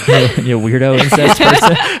 You weirdo incest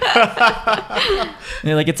person.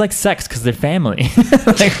 You're like, it's like sex because they're family.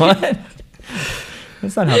 Like, what?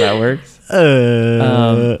 That's not how that works.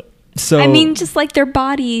 So I mean, just like their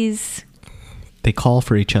bodies. They call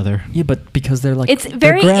for each other. yeah, but because they're like, It's their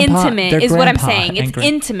very grandpa- intimate, their is what I'm grandpa saying. and It's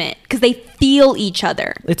intimate because they feel each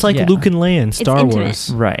other. It's like Yeah. Luke and Leia in Star intimate. Wars.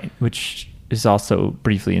 right, which is also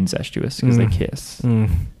briefly incestuous because they kiss.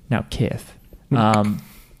 Now kith.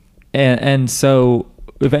 And so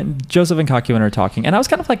Joseph and Kakyoin are talking, and I was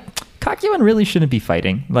kind of like, Kakyoin really shouldn't be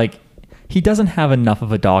fighting. Like, he doesn't have enough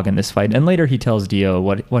of a dog in this fight. And later he tells Dio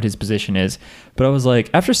what his position is. But I was like,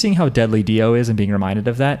 after seeing how deadly Dio is and being reminded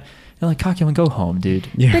of that, you're like, Kakyoin, go home, dude.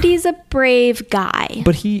 Yeah. But he's a brave guy.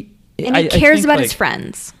 But he and he cares think, about like, his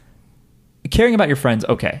friends. Caring about your friends,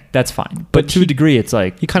 okay, that's fine. But to a degree, it's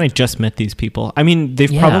like, You kind of just met these people. I mean, they've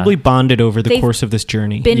Yeah. probably bonded over the They've course of this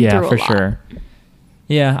journey. been yeah, through a for lot. sure.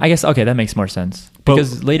 Yeah, I guess, okay, that makes more sense. But-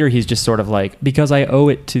 Because later he's just sort of like, because I owe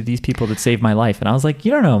it to these people that saved my life. And I was like,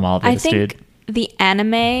 you don't know all I this, think dude. the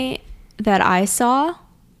anime that I saw,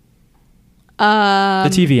 The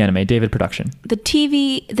TV anime, David Production. the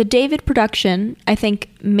David production, I think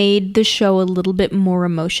made the show a little bit more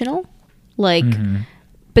emotional. Like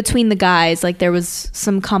between the guys, like there was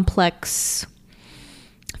some complex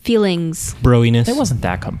feelings. Broiness. It wasn't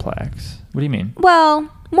that complex. What do you mean? Well,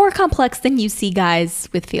 more complex than you see guys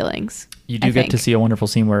with feelings. You do I get to think. see a wonderful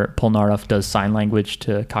scene where Polnareff does sign language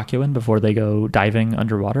to Kakyoin before they go diving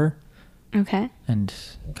underwater. Okay. And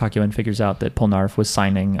Kakyoin figures out that Polnareff was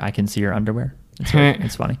signing, I can see your underwear.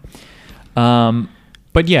 It's funny.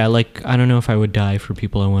 But yeah, like, I don't know if I would die for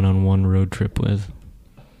people I went on one road trip with.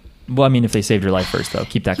 Well, I mean, if they saved your life first, though,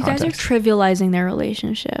 keep that You guys are context. trivializing their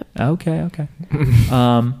relationship. Okay.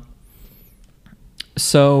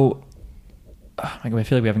 So, oh my God, I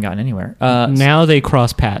feel like we haven't gotten anywhere. Now they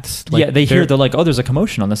cross paths. Like, yeah, they're like, oh, there's a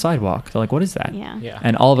commotion on the sidewalk. They're like, what is that? Yeah. Yeah.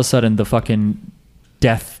 And all of a sudden, the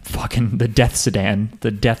death sedan,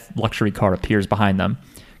 the death luxury car appears behind them,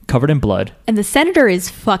 covered in blood. And the senator is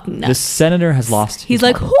fucking The nuts. senator has lost. He's his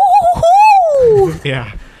like, marbles. hoo.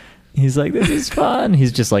 Yeah. He's like, this is fun.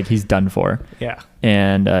 He's just like, he's done for. Yeah.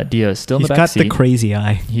 And Dio is still in He's the back got seat. the crazy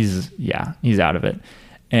eye. He's out of it.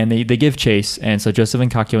 And they give chase. And so Joseph and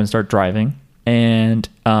Kakyoin start driving. And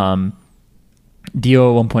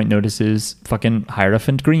Dio at one point notices fucking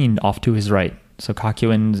Hierophant Green off to his right. So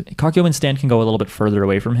Kakyoin's stand can go a little bit further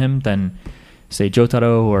away from him than, say,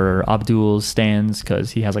 Jotaro or Abdul's stands,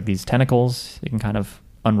 because he has like these tentacles. They can kind of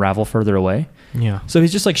unravel further away. Yeah. So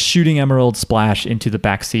he's just like shooting Emerald Splash into the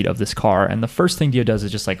back seat of this car, and the first thing Dio does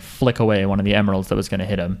is just like flick away one of the emeralds that was going to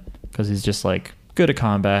hit him, because he's just like good at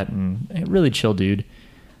combat and a really chill dude.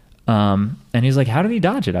 And he's like, how did he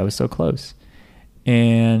dodge it? I was so close.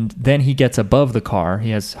 And then he gets above the car.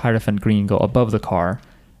 He has Hierophant Green go above the car,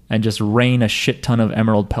 and just rain a shit ton of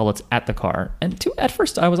emerald pellets at the car. And at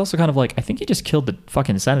first, I was also kind of like, I think he just killed the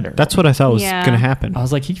fucking senator. That's what I thought was Yeah. going to happen. I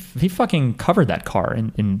was like, he fucking covered that car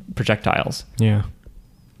in projectiles. Yeah.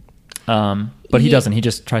 But he Yeah. doesn't. He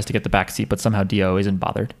just tries to get the back seat, but somehow Dio isn't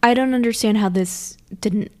bothered. I don't understand how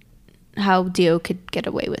Dio could get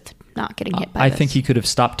away with not getting hit by I this. think he could have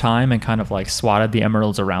stopped time and kind of like swatted the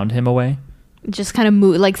emeralds around him away. just kind of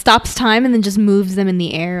move, like stops time and then just moves them in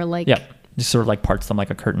the air, like. Yeah, just sort of like parts them like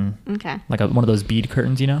a curtain, Okay. like one of those bead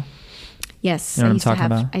curtains, you know? Yes, You know what I I'm used to talking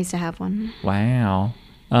have. about? I used to have one. Wow.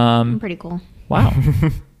 Pretty cool. Wow,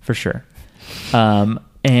 for sure.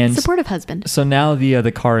 And Supportive husband. so now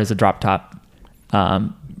the car is a drop top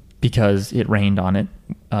because it rained on it,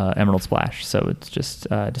 emerald splash. So it's just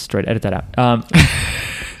destroyed. Edit that out.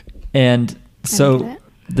 And so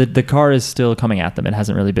the car is still coming at them. It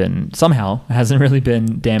hasn't really been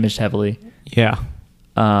damaged heavily. Yeah.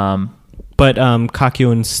 But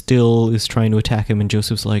Kakyoin still is trying to attack him, and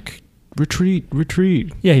Joseph's like, retreat.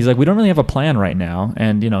 Yeah, he's like, we don't really have a plan right now.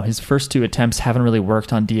 And, his first two attempts haven't really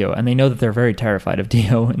worked on Dio. And they know that they're very terrified of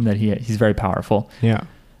Dio and that he's very powerful. Yeah.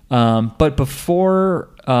 But before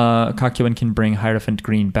Kakyoin can bring Hierophant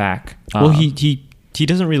Green back... Well, he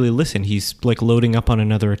doesn't really listen. He's like loading up on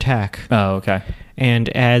another attack. Oh, okay. And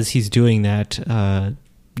as he's doing that,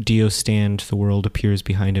 Dio Stand, the world, appears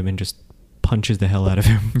behind him and just punches the hell out of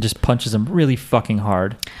him. Just punches him really fucking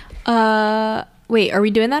hard. Wait, are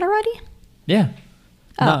we doing that already? Yeah.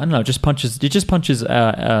 Oh. No, just punches. It just punches.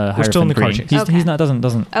 We're still in the car Green. chase. He's Okay. not doesn't.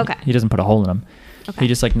 Okay. He doesn't put a hole in him. Okay. He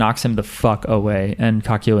just like knocks him the fuck away, and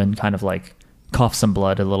Kakyoin kind of like coughs some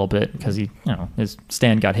blood a little bit because his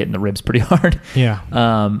stand got hit in the ribs pretty hard. Yeah.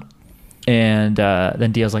 And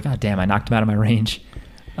then Dio's like, oh damn, I knocked him out of my range.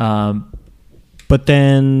 But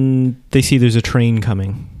then they see there's a train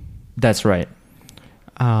coming. That's right.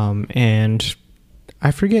 And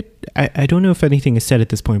I forget, I don't know if anything is said at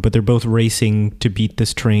this point, but they're both racing to beat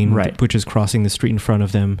this train, Right. which is crossing the street in front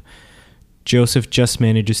of them. Joseph just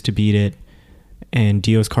manages to beat it, and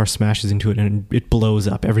Dio's car smashes into it, and it blows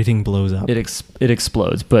up. Everything blows up. It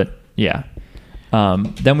explodes, but yeah.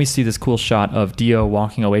 Then we see this cool shot of Dio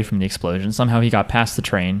walking away from the explosion. Somehow he got past the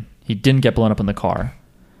train. He didn't get blown up in the car.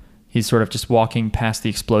 He's sort of just walking past the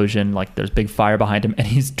explosion, like there's big fire behind him, and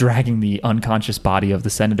he's dragging the unconscious body of the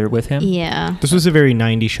senator with him. Yeah. This was a very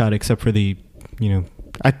 90s shot, except for the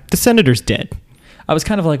senator's dead. I was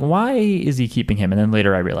kind of like, why is he keeping him? And then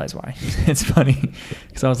later I realized why. It's funny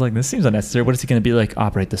because I was like, this seems unnecessary. What is he going to be like?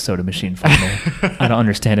 Operate the soda machine for me. I don't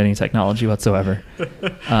understand any technology whatsoever.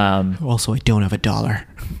 Also, I don't have $1.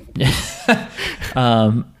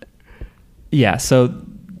 Yeah, so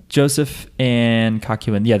Joseph and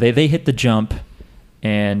Kakyoin, they hit the jump,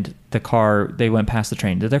 and the car, they went past the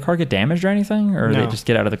train. Did their car get damaged or anything? Or No. they just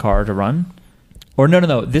get out of the car to run? Or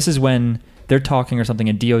no. This is when they're talking or something,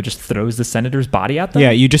 and Dio just throws the senator's body at them?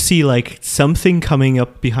 Yeah, you just see like something coming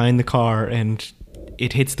up behind the car, and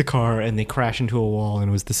it hits the car, and they crash into a wall, and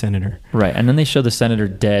it was the senator. Right, and then they show the senator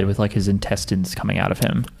dead with like his intestines coming out of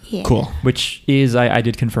him. Yeah. Cool. Which is, I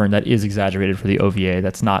did confirm, that is exaggerated for the OVA.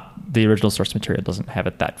 That's not, the original source material doesn't have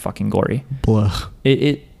it that fucking gory. Blah.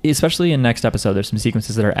 It especially in next episode, there's some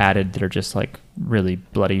sequences that are added that are just like really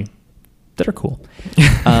bloody, that are cool.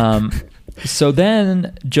 So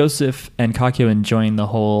then Joseph and Kakyoin join the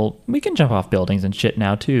whole, we can jump off buildings and shit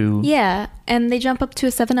now too. Yeah, and they jump up to a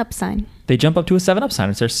 7-Up sign. They jump up to a 7-Up sign.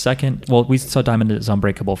 It's their second, well, we saw Diamond is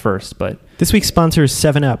Unbreakable first, but This week's sponsor is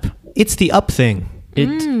 7-Up. It's the up thing. it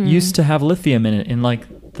used to have lithium in it in like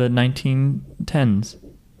the 1910s.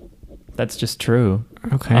 That's just true.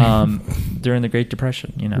 Okay. During the Great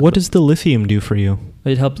Depression, What does the lithium do for you?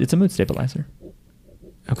 It helps. It's a mood stabilizer.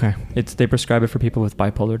 Okay. They prescribe it for people with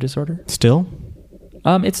bipolar disorder. Still?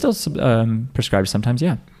 It's still prescribed sometimes,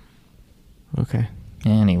 yeah. Okay.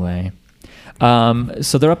 Anyway,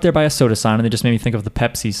 so they're up there by a soda sign, and they just made me think of the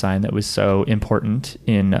Pepsi sign that was so important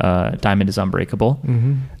in Diamond is Unbreakable.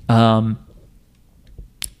 Mm-hmm.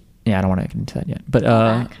 Yeah, I don't want to get into that yet.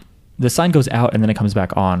 But the sign goes out, and then it comes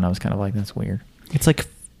back on. I was kind of like, that's weird. It's like,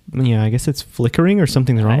 I guess it's flickering or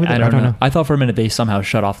something's wrong with it. I don't know. I thought for a minute they somehow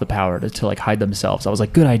shut off the power to like hide themselves. I was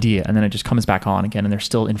like, good idea. And then it just comes back on again, and they're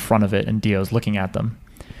still in front of it, and Dio's looking at them.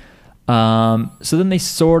 So then they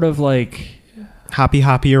sort of like...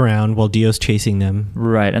 Hoppy around while Dio's chasing them.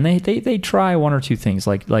 Right, and they try one or two things.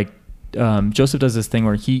 Like Joseph does this thing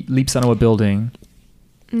where he leaps onto a building.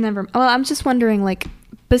 Never. Well, I'm just wondering, like,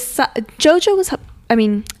 Joseph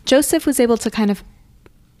was able to kind of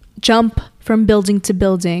jump from building to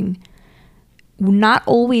building, not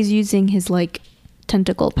always using his like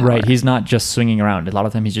tentacle power. Right, he's not just swinging around. A lot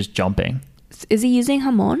of time he's just jumping. Is he using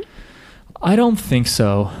Hamon? I don't think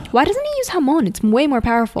so. Why doesn't he use Hamon? It's way more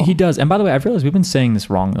powerful. He does. And by the way, I've realized we've been saying this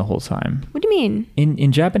wrong the whole time. What do you mean?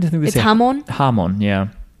 In Japanese, I think they It's say Hamon? Hamon, yeah.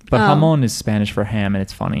 But Oh. Hamon is Spanish for ham, and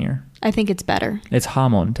it's funnier. I think it's better. It's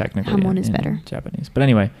Hamon, technically. Hamon is in better. Japanese. But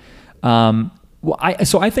anyway, well,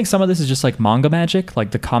 I think some of this is just like manga magic.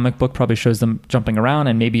 Like the comic book probably shows them jumping around,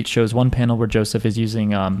 and maybe it shows one panel where Joseph is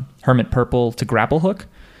using Hermit Purple to grapple hook.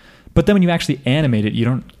 But then when you actually animate it, you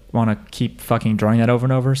don't want to keep fucking drawing that over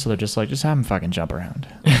and over. So they're just like, just have him fucking jump around.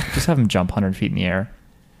 Just have him jump 100 feet in the air.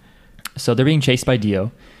 So they're being chased by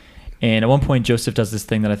Dio. And at one point, Joseph does this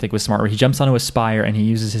thing that I think was smart, where he jumps onto a spire and he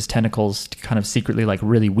uses his tentacles to kind of secretly like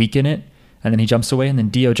really weaken it. And then he jumps away, and then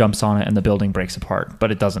Dio jumps on it, and the building breaks apart.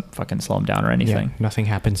 But it doesn't fucking slow him down or anything. Yeah, nothing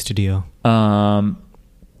happens to Dio.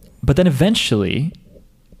 But then eventually,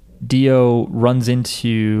 Dio runs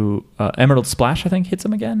into Emerald Splash, I think, hits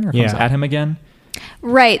him again, or comes Yeah. at him again.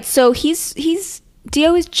 Right. So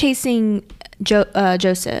Dio is chasing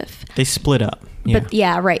Joseph. They split up. Yeah. But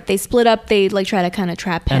yeah, right. They split up. They like try to kind of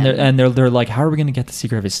trap him. And they're like, how are we going to get the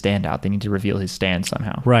secret of his stand out? They need to reveal his stand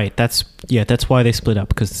somehow. Right. That's why they split up,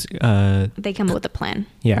 because They come up with a plan.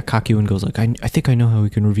 Kakuin goes like, I think I know how we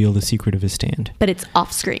can reveal the secret of his stand. But it's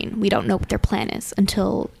off screen. We don't know what their plan is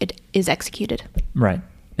until it is executed. Right.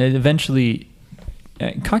 And eventually,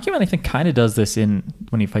 Kakuin, I think, kind of does this when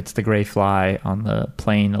he fights the Gray Fly on the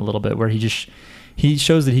plane a little bit, where he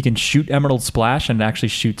shows that he can shoot Emerald Splash, and it actually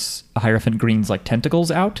shoots Hierophant Green's like tentacles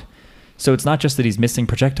out. So it's not just that he's missing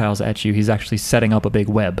projectiles at you; he's actually setting up a big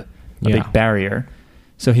web, a big barrier.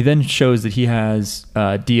 So he then shows that he has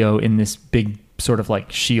Dio in this big sort of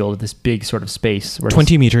like shield, this big sort of space. Where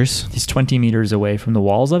 20 meters. He's 20 meters away from the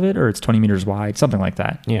walls of it, or it's 20 meters wide, something like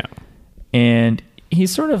that. Yeah. And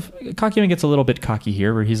he's sort of, Kakuin gets a little bit cocky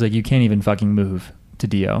here, where he's like, you can't even fucking move to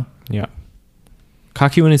Dio. Yeah.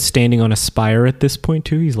 Kakuin is standing on a spire at this point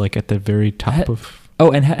too. He's like at the very top of.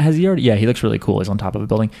 Oh, and has he already? Yeah, he looks really cool. He's on top of a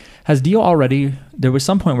building. Has Dio already? There was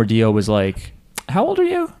some point where Dio was like, "How old are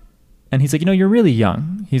you?" And he's like, "You're really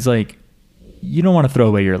young." He's like, "You don't want to throw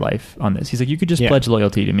away your life on this." He's like, "You could just pledge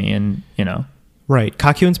loyalty to me, and Right.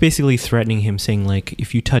 Kakuin's basically threatening him, saying like,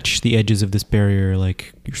 if you touch the edges of this barrier,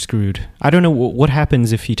 like you're screwed. I don't know what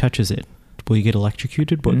happens if he touches it. Will you get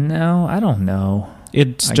electrocuted? No, I don't know. I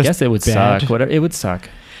guess it would bad. suck. Whatever, it would suck.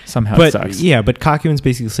 Somehow But it sucks. yeah, but Kakuin's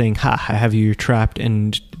basically saying, "Ha, I have you. You're trapped."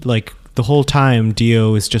 And like the whole time,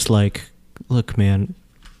 Dio is just like, "Look, man,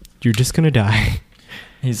 you're just gonna die."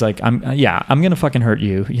 He's like, I'm gonna fucking hurt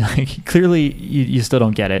you. Like, clearly, you still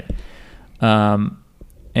don't get it. And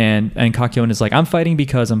Kakuin is like, I'm fighting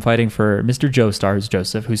because I'm fighting for Mr. Joestar, who's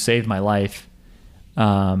Joseph, who saved my life.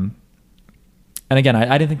 And again,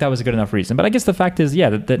 I didn't think that was a good enough reason. But I guess the fact is,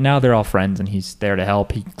 that now they're all friends and he's there to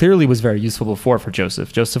help. He clearly was very useful before for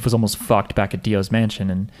Joseph. Joseph was almost fucked back at Dio's mansion,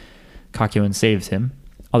 and Kakuin saves him.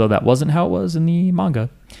 Although that wasn't how it was in the manga.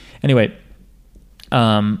 Anyway,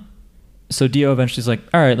 so Dio eventually is like,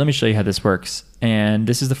 all right, let me show you how this works. And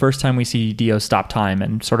this is the first time we see Dio stop time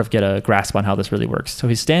and sort of get a grasp on how this really works. So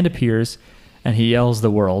his stand appears, and he yells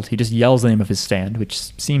the world. He just yells the name of his stand, which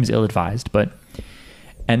seems ill-advised, but...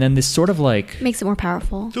 And then this sort of like... Makes it more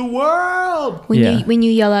powerful. The world. When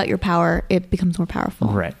you yell out your power, it becomes more powerful.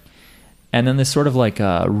 Right. And then this sort of like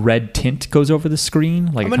red tint goes over the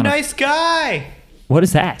screen. Like I'm a nice guy. What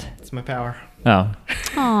is that? It's my power. Oh.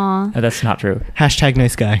 Aw. That's not true. Hashtag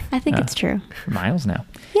nice guy. I think it's true. Miles now.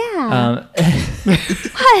 Yeah.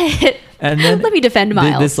 What? And then Let me defend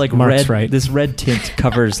Miles. This like Mark's red, right. this red tint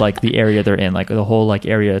covers like the area they're in. Like the whole like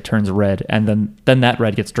area turns red, and then that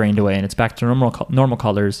red gets drained away, and it's back to normal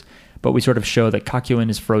colors. But we sort of show that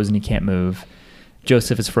Kakuin is frozen; he can't move.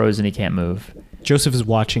 Joseph is frozen; he can't move. Joseph is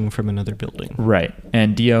watching from another building. Right.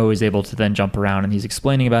 And Dio is able to then jump around, and he's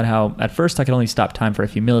explaining about how at first I could only stop time for a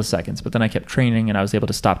few milliseconds, but then I kept training and I was able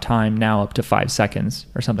to stop time now up to 5 seconds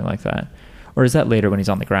or something like that. Or is that later when he's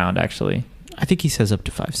on the ground, actually? I think he says up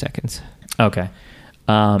to 5 seconds. Okay.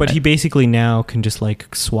 But he basically now can just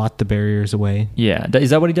like swat the barriers away. Yeah. Is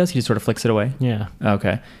that what he does? He just sort of flicks it away? Yeah.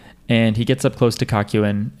 Okay. And he gets up close to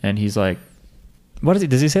Kakuin, and he's like, what is he?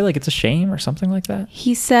 Does he say like it's a shame or something like that?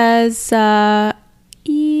 He says,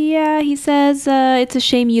 it's a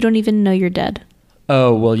shame you don't even know you're dead.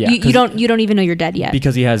 Oh, well, yeah. You don't even know you're dead yet.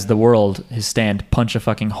 Because he has the world, his stand, punch a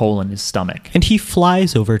fucking hole in his stomach. And he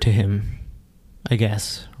flies over to him, I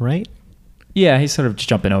guess, right? Yeah, he's sort of just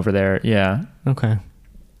jumping over there. Yeah. Okay.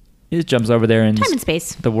 He just jumps over there, and Time and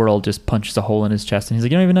space. the world just punches a hole in his chest, and he's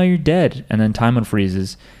like, you don't even know you're dead. And then time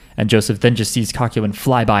unfreezes, and Joseph then just sees Kakuin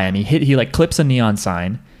fly by him. He like clips a neon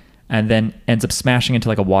sign, and then ends up smashing into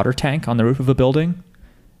like a water tank on the roof of a building.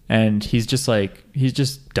 and he's just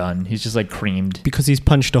done. He's just like creamed, Because he's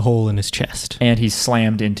punched a hole in his chest. and he's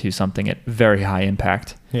slammed into something at very high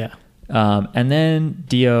impact. Yeah. And then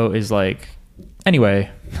Dio is like,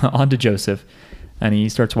 anyway, on to Joseph. And he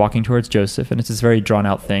starts walking towards Joseph. And it's this very drawn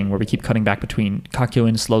out thing where we keep cutting back between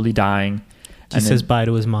Kakyoin slowly dying. He says bye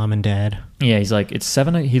to his mom and dad. Yeah, he's like, it's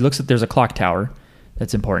 7. He looks at, there's a clock tower.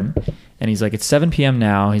 That's important. And he's like, it's 7 p.m.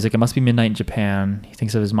 now. He's like, it must be midnight in Japan. He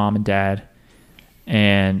thinks of his mom and dad.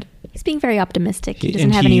 And He's being very optimistic. He He- doesn't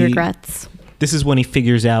and have any he- regrets. This is when he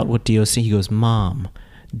figures out what Dio said. He goes, Mom,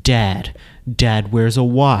 Dad wears a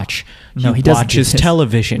watch. No, he doesn't do watches this.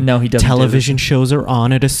 television. No, he doesn't do Television shows are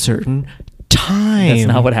on at a certain time. that's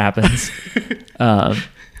not what happens.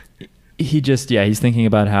 He's thinking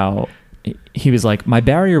about how he was like, my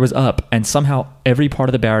barrier was up and somehow every part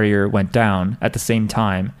of the barrier went down at the same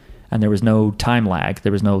time. And there was no time lag.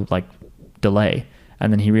 There was no like delay.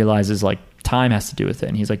 And then he realizes like time has to do with it.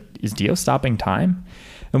 And he's like, is Dio stopping time?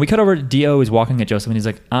 And we cut over to Dio is walking at Joseph and he's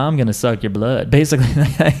like, I'm going to suck your blood. Basically,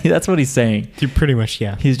 that's what he's saying. You're pretty much,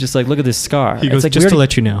 yeah. He's just like, look at this scar. He It's goes, like, just to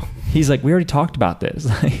let you know. He's like, we already talked about this.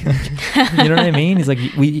 Like, you know what I mean? He's like,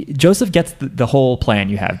 Joseph gets the whole plan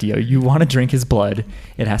you have, Dio. You want to drink his blood.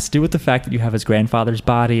 It has to do with the fact that you have his grandfather's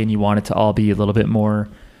body and you want it to all be a little bit more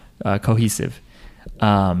cohesive.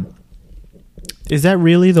 Is that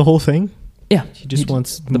really the whole thing? Yeah. He just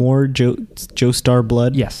wants more Joestar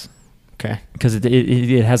blood? Yes. Okay. Because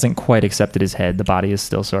it hasn't quite accepted his head. The body is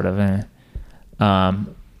still sort of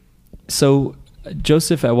So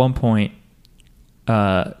Joseph at one point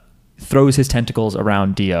throws his tentacles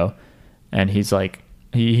around Dio, and he's like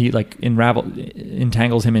he like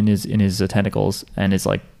entangles him in his tentacles, and is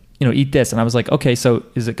like, eat this. And I was like, okay, so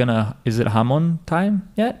is it Hamon time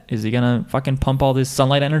yet? Is he gonna fucking pump all this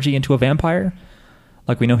sunlight energy into a vampire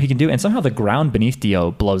like we know he can do? And somehow the ground beneath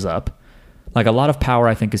Dio blows up. Like a lot of power,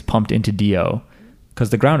 I think, is pumped into Dio because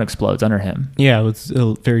the ground explodes under him. Yeah, it's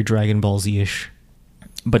very Dragon Ball Z-ish.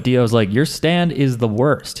 But Dio's like, your stand is the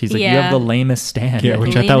worst. He's like, you Yeah. have the lamest stand. Yeah,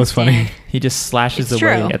 which I thought was funny. He just slashes It's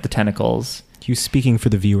away true. at the tentacles. He was speaking for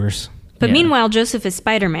the viewers. But Yeah. meanwhile, Joseph is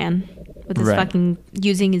Spider-Man with his Right. fucking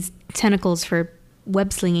using his tentacles for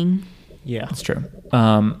web slinging. Yeah. That's true.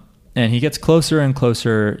 And he gets closer and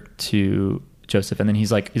closer to Joseph, and then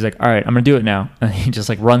he's like, all right, I'm gonna do it now. And he just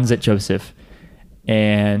like runs at Joseph,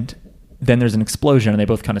 and then there's an explosion, and they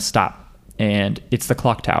both kind of stop, and it's the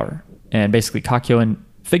clock tower. And basically, Kakyoin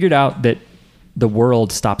figured out that the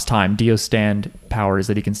world stops time. Dio's stand power is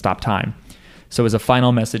that he can stop time. So as a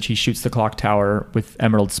final message, he shoots the clock tower with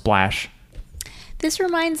Emerald Splash. This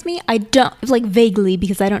reminds me, I don't, like vaguely,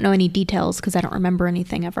 because I don't know any details because I don't remember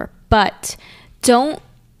anything ever. But Kakyoin's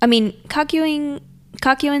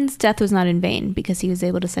death was not in vain because he was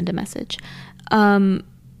able to send a message.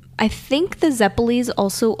 I think the Zeppelis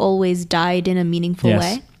also always died in a meaningful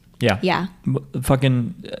way. Yeah. Yeah.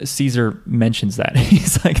 Fucking Caesar mentions that.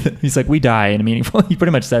 He's like, we die in a meaningful. He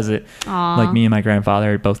pretty much says it. Aw. Like, me and my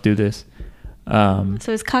grandfather both do this.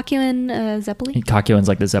 So is Kakyoin Zeppeli? Kakyoin's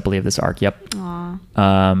like the Zeppeli of this arc. Yep. Aw.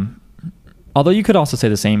 Although you could also say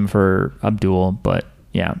the same for Abdul, but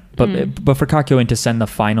yeah. But for Kakyoin to send the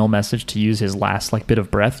final message to use his last like bit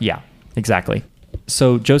of breath, yeah, exactly.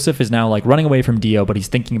 So Joseph is now like running away from Dio, but he's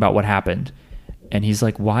thinking about what happened. And he's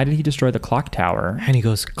like, why did he destroy the clock tower? And he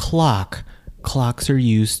goes, clocks are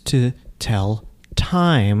used to tell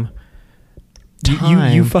time.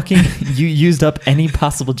 You fucking you used up any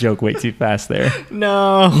possible joke way too fast there.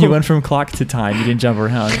 No. You went from clock to time. You didn't jump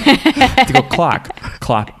around. To go clock,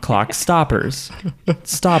 stoppers,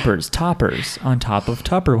 toppers on top of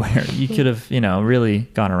Tupperware. You could have, really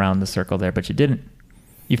gone around the circle there, but you didn't.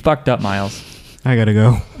 You fucked up, Miles. I gotta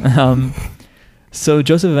go. So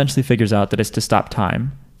Joseph eventually figures out that it's to stop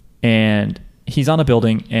time, and he's on a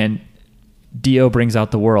building, and Dio brings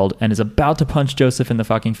out the world and is about to punch Joseph in the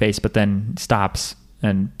fucking face, but then stops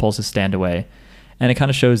and pulls his stand away. And it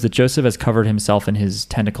kind of shows that Joseph has covered himself in his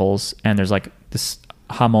tentacles, and there's like this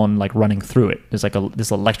Hamon like running through it. There's like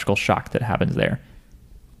this electrical shock that happens there.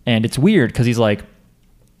 And it's weird because he's like,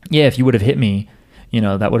 yeah, if you would have hit me,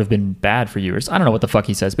 that would have been bad for you. Or I don't know what the fuck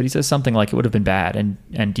he says, but he says something like it would have been bad.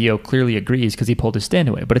 And Dio clearly agrees because he pulled his stand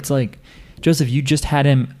away. But it's like, Joseph, you just had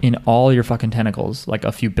him in all your fucking tentacles like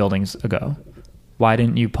a few buildings ago. Why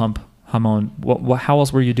didn't you pump Hamon? How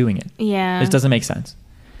else were you doing it? Yeah. This doesn't make sense.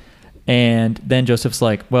 And then Joseph's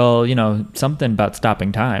like, well, something about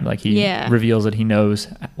stopping time. Like he reveals that he knows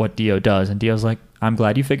what Dio does. And Dio's like, I'm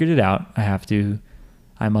glad you figured it out.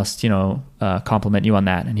 I must, compliment you on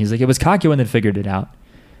that. And he's like, it was Kakyoin that figured it out.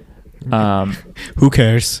 Who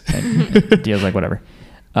cares? And Dio's like, whatever.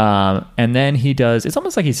 And then he does, it's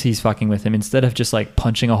almost like he's fucking with him. Instead of just like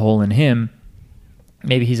punching a hole in him,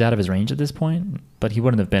 maybe he's out of his range at this point, but he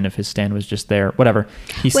wouldn't have been if his stand was just there. Whatever.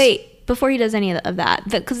 Wait, before he does any of that,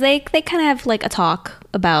 because they kind of have like a talk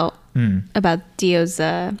about Dio's,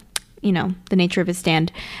 the nature of his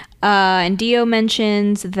stand. And Dio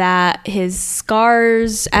mentions that his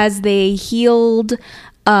scars, as they healed,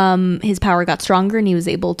 his power got stronger, and he was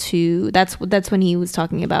able to. That's when he was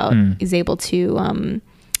talking about he's able to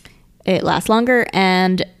it last longer.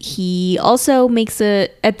 And he also makes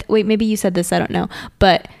wait, maybe you said this, I don't know,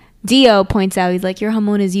 but Dio points out, he's like, your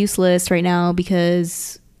Hamon is useless right now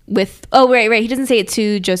because right, he doesn't say it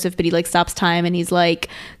to Joseph, but he like stops time, and he's like,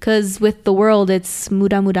 because with the world it's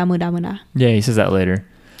muda muda muda muda. Yeah, he says that later,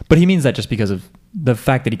 but he means that just because of the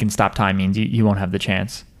fact that he can stop time means you won't have the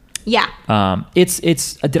chance. Yeah. It's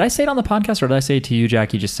did I say it on the podcast, or did I say it to you,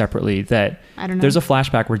 Jackie, just separately, that I don't know. There's a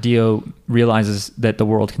flashback where Dio realizes that the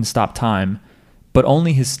world can stop time, but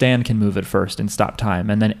only his stand can move it first and stop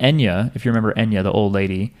time. And then Enya, if you remember Enya, the old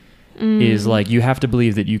lady, is like, you have to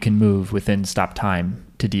believe that you can move within stop time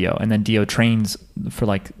to Dio. And then Dio trains for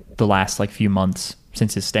like the last like few months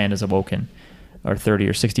since his stand is awoken, or 30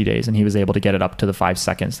 or 60 days, and he was able to get it up to the 5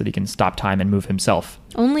 seconds that he can stop time and move himself.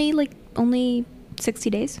 Only 60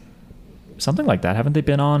 days? Something like that. Haven't they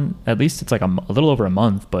been on, at least it's like a little over a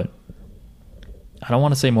month, but I don't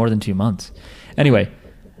want to say more than 2 months. Anyway,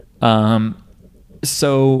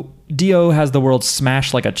 so Dio has the world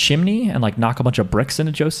smash like a chimney and like knock a bunch of bricks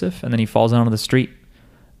into Joseph, and then he falls down on the street.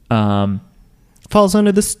 Falls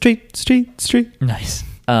onto the street. Nice.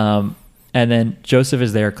 And then Joseph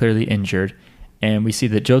is there, clearly injured, and we see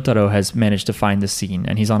that Jotaro has managed to find the scene,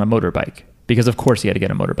 and he's on a motorbike. Because of course he had to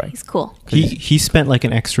get a motorbike. He's cool. He spent like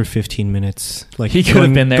an extra 15 minutes, like he could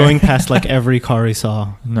have been there, going past like every car he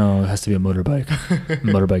saw. No, it has to be a motorbike.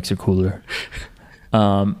 Motorbikes are cooler.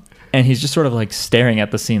 And he's just sort of like staring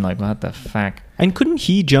at the scene, like, what the fuck? And couldn't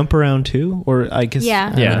he jump around too? Or I guess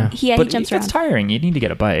Yeah. I don't know. He But jumps it's around. tiring. You need to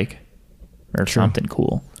get a bike or True. something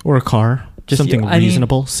cool. Or a car, Just- something I mean,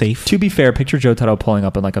 reasonable, safe. To be fair, picture Jotaro pulling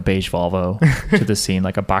up in like a beige Volvo to the scene,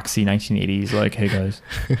 like a boxy 1980s, like, hey guys.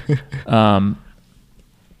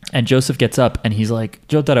 And Joseph gets up and he's like,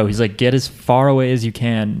 Jotaro, he's like, get as far away as you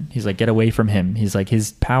can. He's like, get away from him. He's like,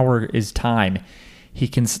 his power is time. He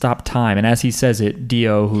can stop time. And as he says it,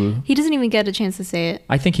 Dio, who He doesn't even get a chance to say it.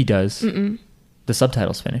 I think he does. Mm-mm. The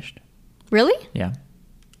subtitles finished. Really? Yeah.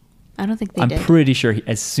 I don't think they I'm did. pretty sure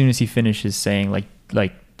as soon as he finishes saying like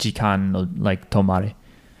Jikan, no, like Tomare.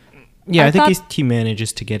 Yeah, I I think thought- he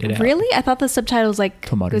manages to get it out. Really? I thought the subtitles like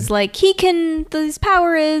Tomato. was like his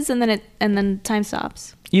power is, and then time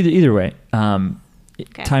stops. Either way,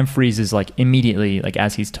 Okay. time freezes like immediately, like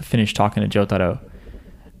as he's finished talking to Jotaro,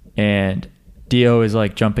 and Dio is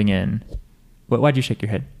like jumping in. Why'd you shake your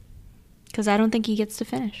head? Because I don't think he gets to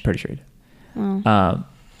finish. Pretty sure you did. Oh.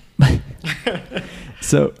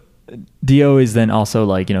 So Dio is then also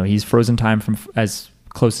like, he's frozen time from as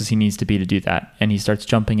close as he needs to be to do that, and he starts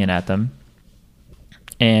jumping in at them.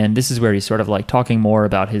 And this is where he's sort of like talking more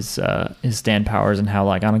about his stand powers and how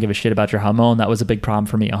like, I don't give a shit about your Hamon. That was a big problem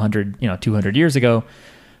for me 200 years ago,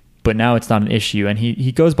 but now it's not an issue. And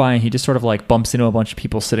he goes by and he just sort of like bumps into a bunch of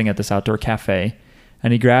people sitting at this outdoor cafe,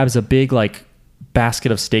 and he grabs a big like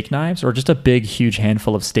basket of steak knives, or just a big huge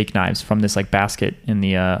handful of steak knives from this like basket in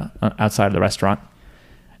the outside of the restaurant.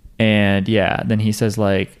 And yeah, then he says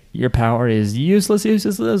like, your power is useless,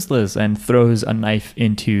 and throws a knife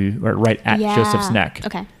right at Joseph's neck.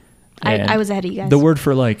 Okay. And I was ahead of you guys. The word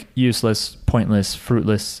for like useless, pointless,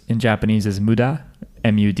 fruitless in Japanese is muda,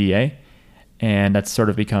 M-U-D-A. And that sort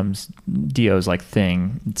of becomes Dio's like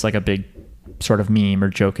thing. It's like a big sort of meme or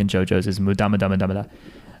joke in JoJo's is muda, muda, muda, muda.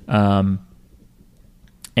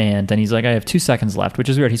 And then he's like, I have 2 seconds left, which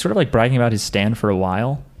is weird. He's sort of like bragging about his stand for a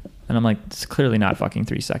while. And I'm like, it's clearly not fucking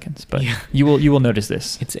 3 seconds, but Yeah. you will notice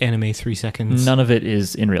this. It's anime 3 seconds. None of it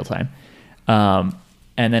is in real time.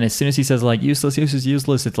 And then as soon as he says like useless,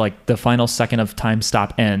 it's like the final second of time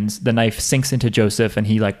stop ends. The knife sinks into Joseph and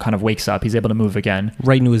he like kind of wakes up. He's able to move again.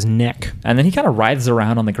 Right into his neck. And then he kind of writhes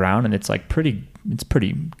around on the ground, and it's like pretty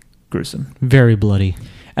gruesome. Very bloody.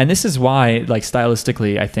 And this is why, like,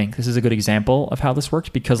 stylistically, I think this is a good example of how this works,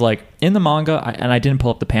 because like in the manga, I didn't pull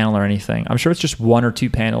up the panel or anything. I'm sure it's just 1 or 2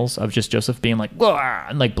 panels of just Joseph being like, "Wah!"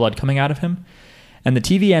 and like blood coming out of him. And the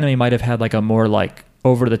TV anime might have had like a more like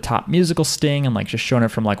over the top musical sting and like just shown it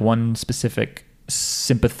from like one specific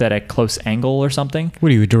sympathetic close angle or something.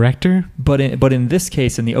 What are you, a director? But in this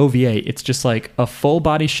case, in the OVA, it's just like a full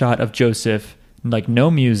body shot of Joseph, like no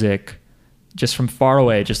music, just from far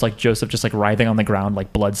away, just like Joseph just like writhing on the ground,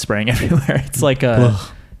 like blood spraying everywhere. It's like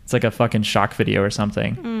It's like a fucking shock video or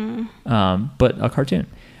something. But a cartoon.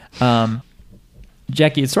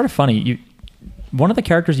 Jackie, it's sort of funny. One of the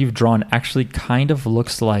characters you've drawn actually kind of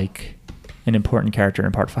looks like an important character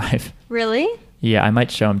in part 5. Really? Yeah, I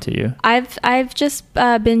might show him to you. I've just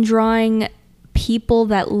been drawing people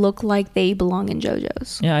that look like they belong in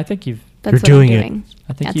JoJo's. Yeah, I think you've. That's You're what doing I'm it. doing.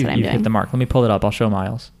 I think That's you what I'm hit doing. the mark. Let me pull it up. I'll show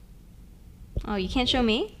Miles. Oh, you can't show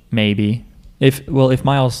me? Maybe. If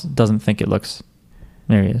Miles doesn't think it looks,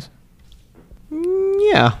 there he is.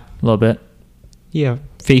 Yeah. A little bit. Yeah.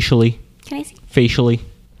 Facially. Can I see? Facially.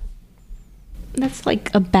 That's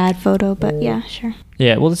like a bad photo, but yeah, sure.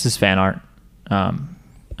 Yeah. Well, this is fan art.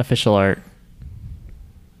 Official art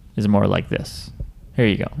is more like this. Here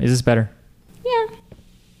you go. Is this better? Yeah.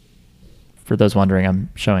 For those wondering, I'm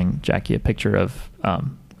showing Jackie a picture of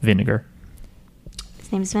Vinegar.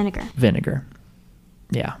 His name's Vinegar. Vinegar.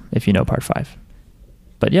 Yeah, if you know part 5.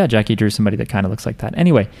 But yeah, Jackie drew somebody that kind of looks like that.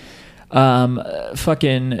 Anyway, so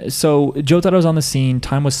Jotaro's on the scene,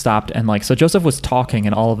 time was stopped, and so Joseph was talking,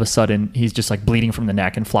 and all of a sudden he's just like bleeding from the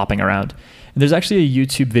neck and flopping around. And there's actually a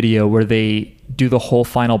YouTube video where they do the whole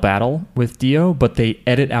final battle with Dio, but they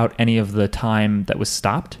edit out any of the time that was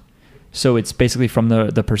stopped. So it's basically from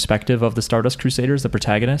the perspective of the Stardust Crusaders, the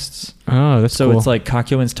protagonists. Oh, that's So cool. it's like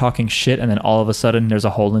Kakyoin's talking shit, and then all of a sudden there's a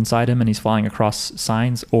hole inside him, and he's flying across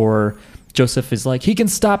signs. Or Joseph is like, he can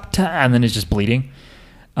stop time, and then he's just bleeding.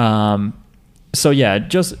 So yeah,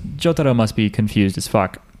 Jotaro must be confused as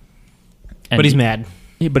fuck. And But he's mad.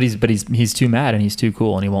 But he's too mad, and he's too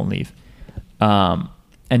cool, and he won't leave.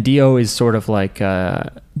 And Dio is sort of like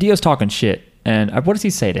Dio's talking shit. And what does he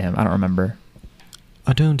say to him? I don't remember.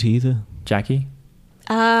 I don't either. Jackie?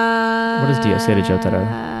 What does Dio say to Jotaro?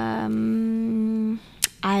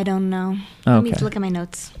 I don't know. I need Okay. to look at my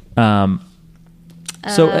notes. I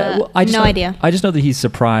just no know, idea. I just know that he's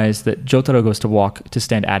surprised that Jotaro goes to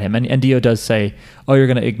stand at him, and Dio does say, "Oh, you're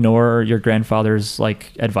going to ignore your grandfather's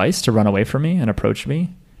advice to run away from me and approach me."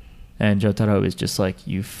 And Jotaro is just like,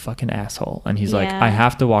 "You fucking asshole," and he's like, Yeah. "I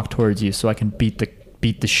have to walk towards you so I can beat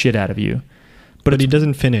the shit out of you." But he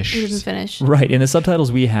doesn't finish. He doesn't finish. Right. In the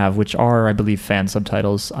subtitles we have, which are, I believe, fan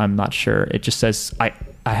subtitles, I'm not sure. It just says, I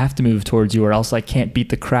have to move towards you or else I can't beat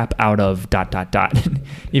the crap out of ...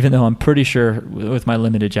 Even though I'm pretty sure with my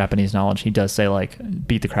limited Japanese knowledge, he does say,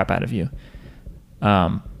 beat the crap out of you.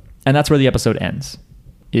 And that's where the episode ends,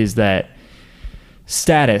 is that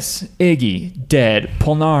Status, Iggy, dead.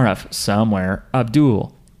 Polnareff, somewhere.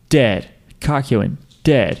 Abdul, dead. Kakyoin,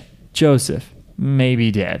 dead. Joseph, maybe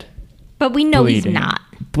dead. But we know Bleeding. he's not.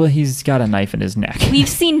 But he's got a knife in his neck. We've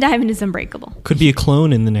seen Diamond is Unbreakable. Could be a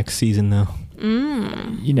clone in the next season, though.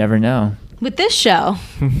 You never know. With this show,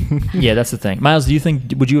 Yeah, that's the thing. Miles,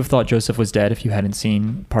 would you have thought Joseph was dead if you hadn't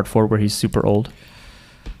seen part 4 where he's super old?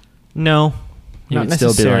 No, You not would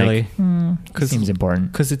still be like, necessarily. It seems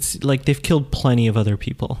important. Because it's like they've killed plenty of other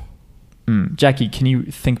people. Jackie, can you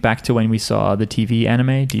think back to when we saw the TV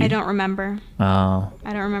anime? I don't remember. Oh.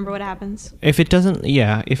 I don't remember what happens. If it doesn't,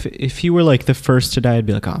 yeah. If he were the first to die, I'd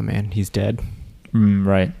be like, oh man, he's dead.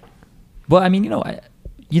 Right. Well, I mean, you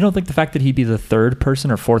don't think the fact that he'd be the third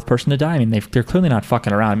person or fourth person to die? I mean, they're clearly not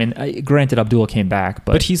fucking around. I mean, granted, Abdul came back,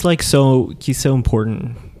 but But he's so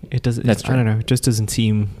important. It doesn't. That's true. I don't know. It just doesn't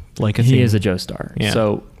seem like a he thing. is a Joestar. Yeah.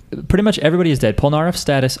 So pretty much everybody is dead. Polnareff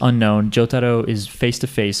status unknown. Jotaro is face to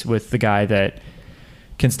face with the guy that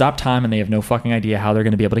can stop time, and they have no fucking idea how they're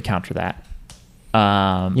going to be able to counter that.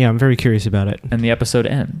 Yeah, I'm very curious about it. And the episode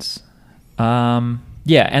ends.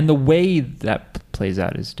 Yeah, and the way that plays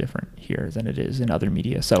out is different here than it is in other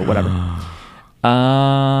media. So whatever.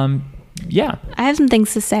 Yeah. I have some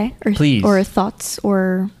things to say, Please. or thoughts,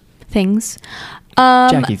 or things.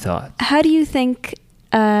 Jackie thought. How do you think?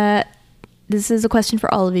 This is a question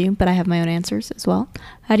for all of you, but I have my own answers as well.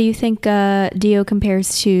 How do you think Dio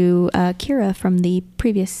compares to Kira from the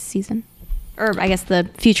previous season, or I guess the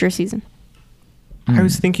future season? I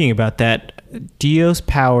was thinking about that. Dio's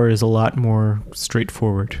power is a lot more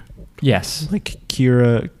straightforward. Yes. Like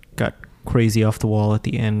Kira got crazy off the wall at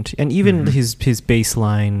the end, and even his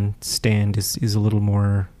baseline stand is a little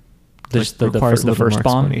more. There's requires a the little first more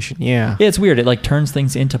bomb. explanation. Yeah. Yeah, it's weird. It turns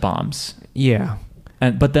things into bombs. Yeah.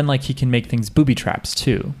 But then he can make things booby traps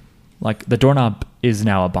too. Like the doorknob is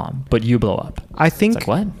now a bomb, but you blow up. I think It's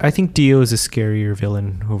like, what? I think Dio is a scarier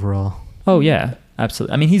villain overall. Oh yeah,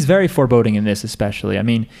 absolutely. I mean, he's very foreboding in this, especially. I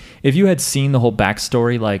mean, if you had seen the whole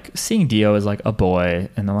backstory, seeing Dio as a boy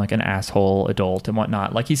and then an asshole adult and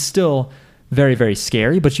whatnot, he's still very, very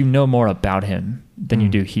scary, but you know more about him than you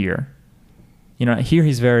do here. Here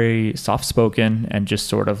he's very soft-spoken and just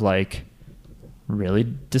sort of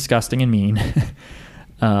really disgusting and mean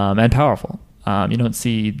and powerful. You don't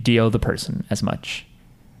see Dio the person as much.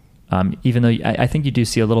 Even though I think you do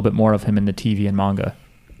see a little bit more of him in the TV and manga.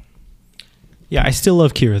 Yeah, I still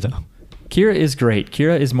love Kira though. Kira is great.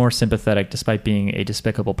 Kira is more sympathetic despite being a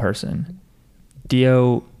despicable person.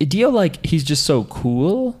 Dio, like, he's just so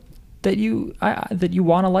cool that you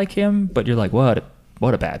want to like him, but you're like, what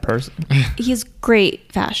a bad person. He's great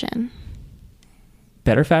fashion.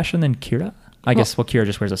 Better fashion than Kira? I guess Kira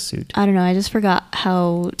just wears a suit. I don't know. I just forgot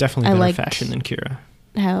how Definitely I better liked fashion than Kira.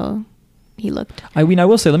 how he looked. I mean, I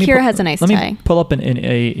will say, Kira has a nice let tie. me pull up an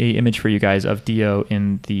image for you guys of Dio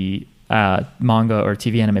in the manga or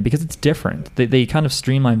TV anime, because it's different. They kind of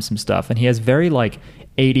streamline some stuff, and he has very like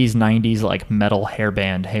 80s, 90s like metal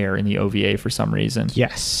hairband hair in the OVA for some reason.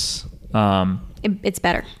 Yes. It's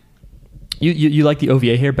better. You like the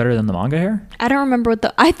OVA hair better than the manga hair? I don't remember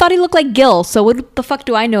I thought he looked like Gil, so what the fuck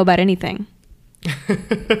do I know about anything?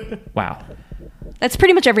 Wow. That's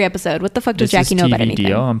pretty much every episode. What the fuck does This Jackie is know about TV anything?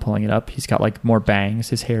 Dio. I'm pulling it up. He's got like more bangs.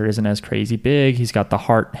 His hair isn't as crazy big. He's got the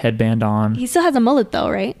heart headband on. He still has a mullet though,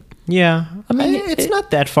 right? Yeah. I mean, it's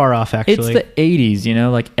not that far off actually. It's the 80s, you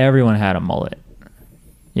know, like everyone had a mullet.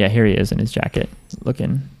 Yeah, here he is in his jacket,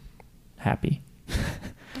 looking happy.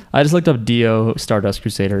 I just looked up Dio Stardust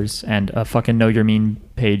Crusaders, and a fucking Know Your Meme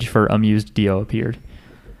page for amused Dio appeared.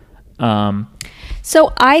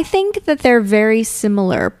 So I think that they're very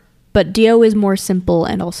similar, but Dio is more simple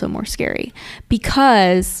and also more scary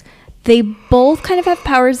because they both kind of have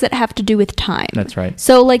powers that have to do with time. That's right.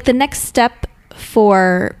 So like the next step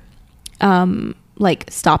for like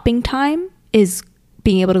stopping time is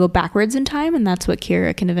being able to go backwards in time, and that's what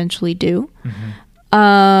Kira can eventually do.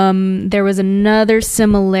 There was another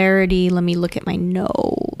similarity. Let me look at my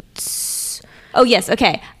notes. Oh yes,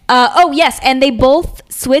 okay. Oh yes, and they both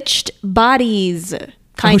switched bodies,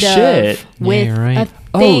 kind of, shit. with Yeah, right. a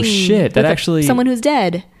Oh, thing. shit, that with actually- someone who's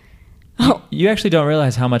dead. Oh, You actually don't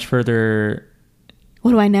realize how much further.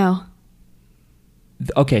 what do I know?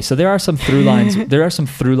 Okay, so there are some through lines. There are some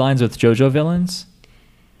through lines with JoJo villains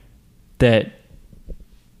that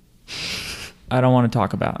I don't want to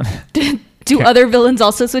talk about. Do Okay. other villains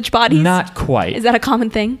also switch bodies? Not quite. Is that a common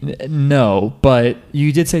thing? No, but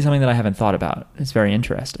you did say something that I haven't thought about. It's very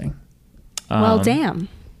interesting. Well, damn.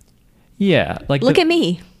 Yeah, like Look at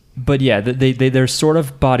me. But yeah, they're sort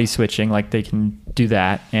of body switching, like they can do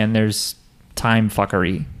that, and there's time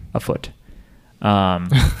fuckery afoot.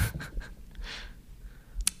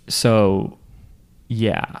 So,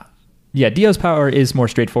 yeah, Dio's power is more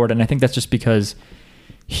straightforward, and I think that's just because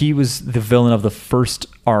he was the villain of the first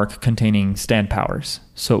arc containing stand powers.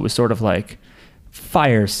 So it was sort of like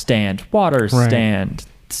fire stand, water Right. stand,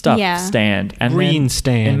 stuff Yeah. stand, and Green then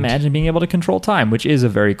stand. Imagine being able to control time, which is a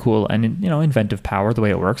very cool and inventive power. The way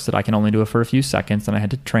it works, that I can only do it for a few seconds, and I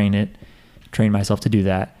had to train myself to do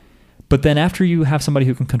that. But then after you have somebody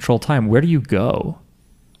who can control time, where do you go?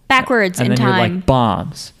 Backwards And in then you're time. like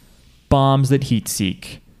bombs that heat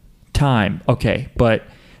seek, time. Okay, but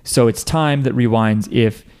so it's time that rewinds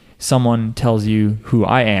if someone tells you who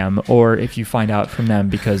I am, or if you find out from them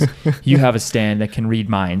because you have a stand that can read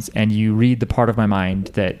minds, and you read the part of my mind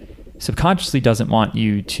that subconsciously doesn't want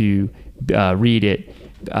you to read it.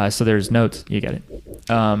 So there's notes. You get it.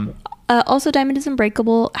 Also, Diamond is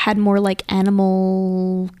Unbreakable had more like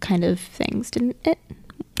animal kind of things, didn't it?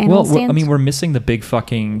 Animal Well, I stands? mean, we're missing the big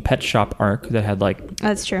fucking pet shop arc that had like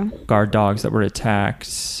That's true. guard dogs that were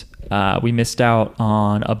attacked. We missed out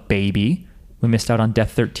on a baby. We missed out on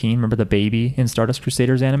Death 13. Remember the baby in Stardust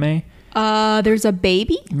Crusaders anime? There's a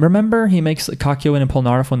baby? Remember he makes Kakyoin and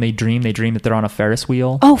Polnareff when they dream that they're on a Ferris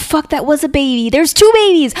wheel. Oh, fuck, that was a baby. There's two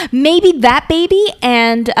babies. Maybe that baby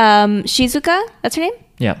and Shizuka, that's her name?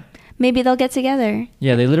 Yeah. Maybe they'll get together.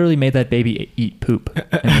 Yeah, they literally made that baby eat poop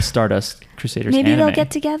in the Stardust Crusaders Maybe anime. they'll get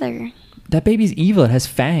together. That baby's evil. It has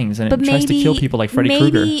fangs and But it tries to kill people like Freddy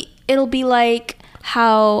Krueger. Maybe it'll be like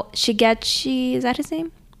how Shigechi, is that his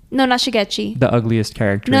name? No, not Shigechi. The ugliest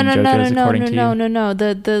character No, in no, JoJo's, no, no, no, according no, to no, you. no, no.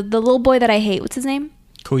 The little boy that I hate. What's his name?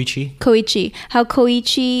 Koichi. Koichi. How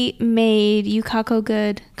Koichi made Yukako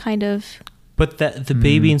good, kind of. But the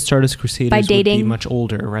baby in Stardust Crusaders By would be dating. much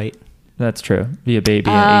older, right? That's true. Be a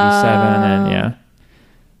baby at 87 and then,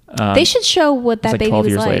 yeah. They should show what it's that like baby 12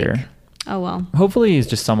 was years like. later. Oh well. Hopefully he's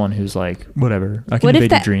just someone who's like, whatever. I can What if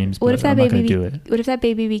invade your that? dreams, What but if that I'm not baby? going to do it. What if that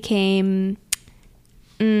baby became?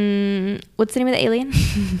 What's the name of the alien?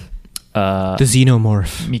 The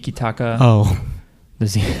xenomorph. Mikitaka. Oh.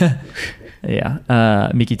 The yeah.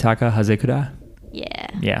 Mikitaka Hazekura. Yeah.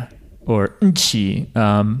 Yeah. Or Nchi.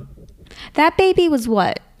 That baby was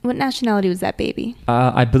what? What nationality was that baby?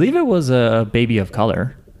 I believe it was a baby of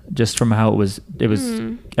color. just from how it was at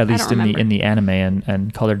I least don't in the anime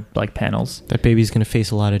and colored like panels. That baby's going to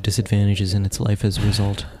face a lot of disadvantages in its life as a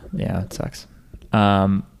result. Yeah, it sucks.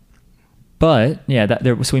 But yeah,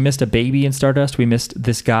 so we missed a baby in Stardust. We missed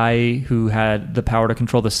this guy who had the power to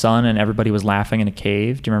control the sun, and everybody was laughing in a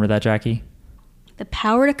cave. Do you remember that, Jackie? The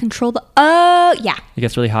power to control the... Oh, yeah. It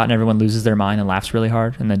gets really hot and everyone loses their mind and laughs really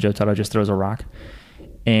hard, and then Jotaro just throws a rock.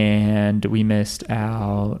 And we missed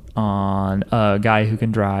out on a guy who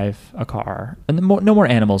can drive a car. And no more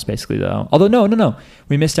animals, basically, though. Although, no.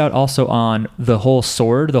 We missed out also on the whole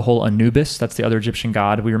sword, the whole Anubis. That's the other Egyptian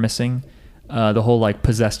god we were missing. The whole, like,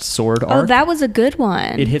 possessed sword arc. Oh, that was a good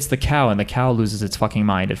one. It hits the cow, and the cow loses its fucking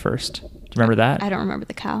mind at first. Do you remember that? I don't remember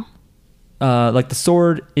the cow. Like, the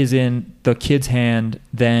sword is in the kid's hand,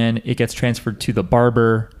 then it gets transferred to the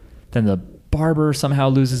barber, then the barber somehow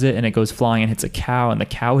loses it and it goes flying and hits a cow, and the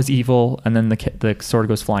cow is evil, and then the sword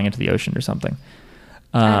goes flying into the ocean or something.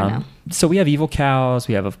 I don't know. So we have evil cows,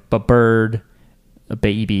 we have a bird, a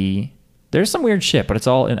baby. There's some weird shit, but it's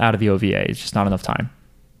all out of the OVA. It's just not enough time.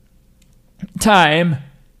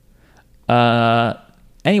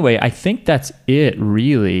 Anyway, I think that's it,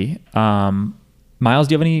 really. Miles,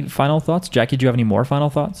 do you have any final thoughts? Jackie, do you have any more final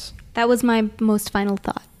thoughts? That was my most final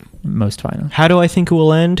thought. Most final. How do I think it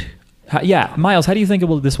will end? Yeah, Miles, how do you think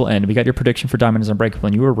this will end? We got your prediction for Diamond is Unbreakable,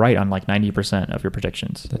 and you were right on like 90% of your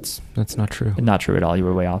predictions. That's not true. Not true at all. You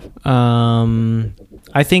were way off.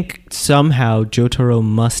 I think somehow Jotaro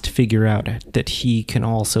must figure out that he can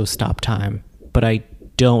also stop time, but I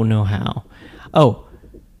don't know how. Oh,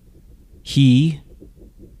 he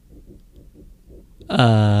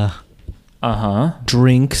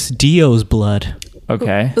drinks Dio's blood.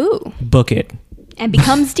 Okay. Ooh. Book it. And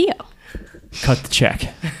becomes Dio. Cut the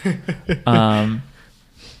check.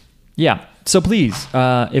 Yeah. So please,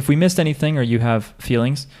 if we missed anything or you have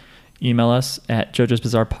feelings, email us at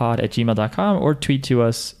jojosbizarrepod@gmail.com or tweet to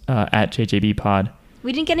us at jjbpod.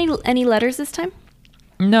 We didn't get any letters this time?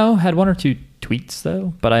 No, had one or two tweets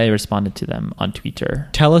though, but I responded to them on Twitter.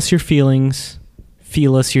 Tell us your feelings.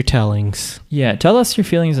 Feel us your tellings. Yeah, tell us your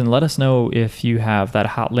feelings and let us know if you have that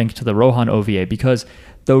hot link to the Rohan OVA, because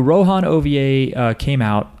the Rohan OVA came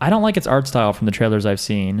out. I don't like its art style from the trailers I've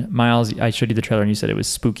seen. Miles, I showed you the trailer and you said it was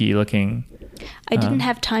spooky looking. I didn't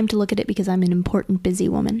have time to look at it because I'm an important, busy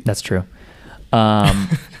woman. That's true. I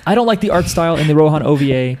don't like the art style in the Rohan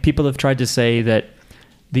OVA. People have tried to say that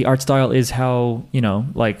the art style is how,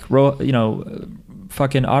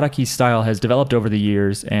 fucking Araki's style has developed over the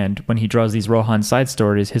years, and when he draws these Rohan side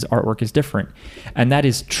stories, his artwork is different. And that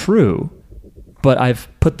is true, but I've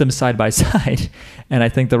put them side by side, and I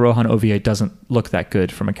think the Rohan OVA doesn't look that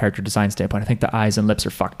good from a character design standpoint. I think the eyes and lips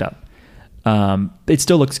are fucked up. It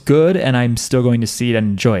still looks good, and I'm still going to see it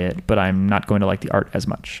and enjoy it, but I'm not going to like the art as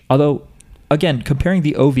much. Although, again, comparing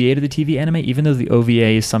the OVA to the TV anime, even though the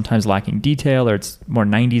OVA is sometimes lacking detail or it's more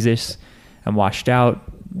 90s-ish and washed out,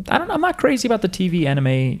 I'm not crazy about the TV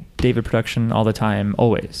anime David production all the time,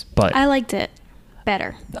 always. But I liked it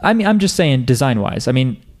better. I mean, I'm just saying design-wise. I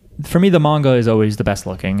mean, for me, the manga is always the best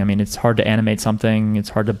looking. I mean, it's hard to animate something. It's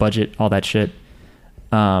hard to budget all that shit.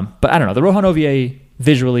 But I don't know. The Rohan OVA,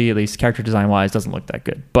 visually, at least character design-wise, doesn't look that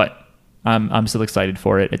good. But I'm still excited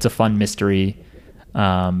for it. It's a fun mystery.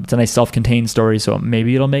 It's a nice self-contained story, so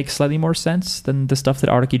maybe it'll make slightly more sense than the stuff that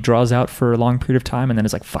Araki draws out for a long period of time, and then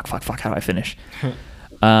it's like, fuck, how do I finish?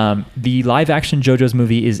 The live-action JoJo's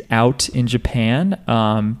movie is out in Japan.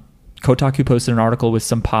 Kotaku posted an article with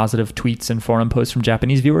some positive tweets and forum posts from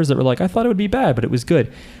Japanese viewers that were like, I thought it would be bad, but it was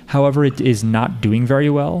good. However, it is not doing very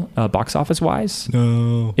well box office-wise.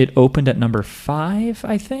 No. It opened at number 5,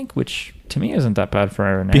 I think, which to me isn't that bad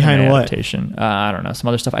for an Behind anime what? adaptation. I don't know, some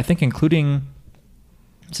other stuff. I think including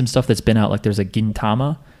some stuff that's been out, like there's a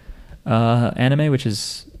Gintama anime, which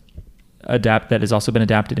is that has also been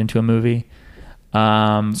adapted into a movie.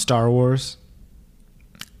 Star Wars.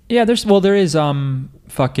 Yeah, there is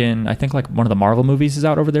I think like one of the Marvel movies is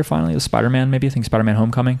out over there finally, the Spider-Man, maybe. I think Spider-Man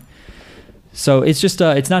Homecoming. So it's just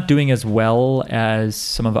it's not doing as well as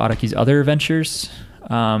some of Araki's other ventures.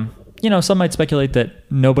 Some might speculate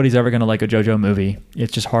that nobody's ever going to like a JoJo movie.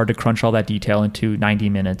 It's just hard to crunch all that detail into 90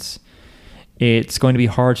 minutes. It's going to be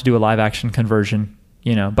hard to do a live action conversion,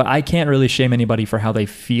 but I can't really shame anybody for how they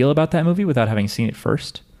feel about that movie without having seen it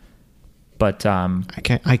first. But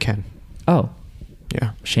I can. Oh,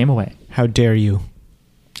 Yeah. shame away. How dare you?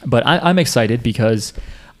 But I'm excited because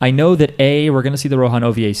I know that we're going to see the Rohan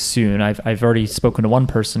OVA soon. I've already spoken to one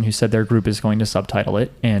person who said their group is going to subtitle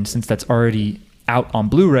it, and since that's already out on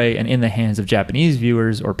Blu-ray and in the hands of Japanese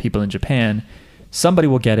viewers or people in Japan, somebody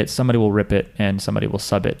will get it, somebody will rip it, and somebody will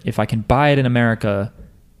sub it. If I can buy it in America,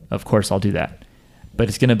 of course I'll do that. but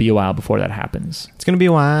it's going to be a while before that happens. It's gonna be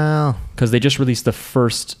a while. Because they just released the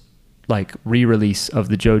first like re-release of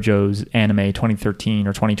the JoJo's anime 2013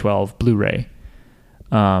 or 2012 Blu-ray.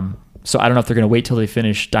 So I don't know if they're going to wait till they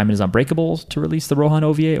finish Diamond is Unbreakable to release the Rohan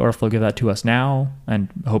OVA, or if they'll give that to us now, and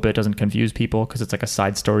hope it doesn't confuse people because it's like a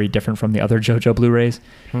side story different from the other JoJo Blu-rays.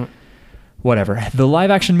 Whatever. The live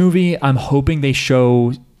action movie, I'm hoping they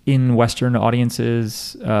show in Western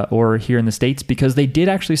audiences or here in the States, because they did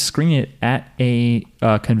actually screen it at a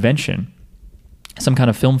convention, some kind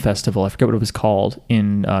of film festival. I forget what it was called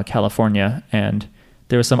in California. And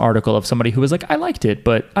there was some article of somebody who was like, I liked it,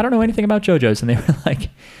 but I don't know anything about JoJo's. And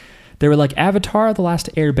they were like Avatar: The Last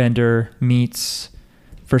Airbender meets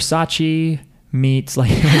Versace meets like,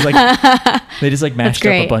 it was like they just like mashed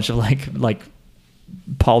up a bunch of like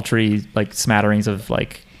paltry like smatterings of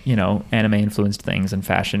like, you know, anime influenced things and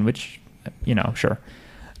fashion, which, you know, sure.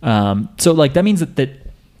 So like that means that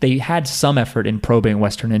they had some effort in probing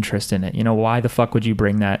Western interest in it. You know, why the fuck would you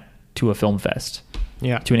bring that to a film fest?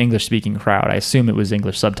 Yeah. To an English speaking crowd? I assume it was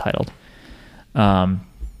English subtitled.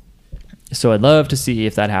 So I'd love to see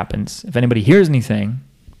if that happens. If anybody hears anything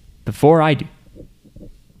before I do,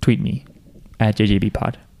 tweet me at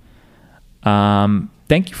JJBpod.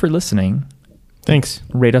 Thank you for listening. Thanks.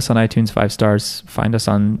 Rate us on iTunes 5 stars. Find us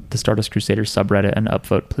on the Stardust Crusaders subreddit and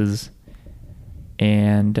upvote, please.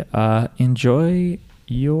 And enjoy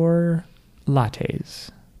your lattes.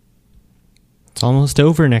 It's almost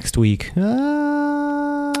over next week.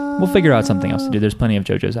 We'll figure out something else to do. There's plenty of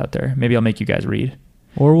JoJo's out there. Maybe I'll make you guys read.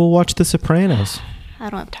 Or we'll watch The Sopranos. I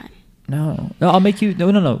don't have time. No, I'll make you.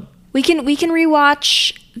 No. We can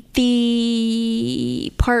rewatch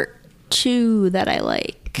the part 2 that I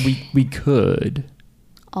like. We could.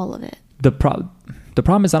 All of it. The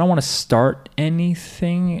problem is I don't want to start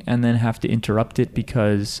anything and then have to interrupt it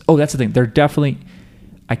because that's the thing. They're definitely,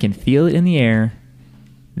 I can feel it in the air.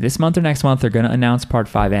 This month or next month they're going to announce part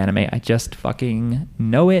 5 anime. I just fucking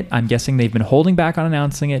know it. I'm guessing they've been holding back on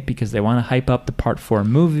announcing it because they want to hype up the part 4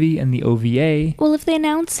 movie and the OVA. Well, if they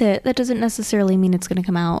announce it, that doesn't necessarily mean it's going to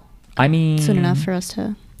come out soon enough for us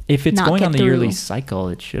to if it's not going get on the through. yearly cycle,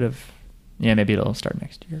 it should have. Yeah, maybe it'll start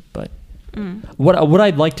next year. But what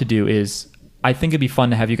I'd like to do is, I think it'd be fun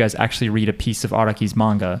to have you guys actually read a piece of Araki's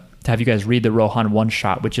manga, to have you guys read the Rohan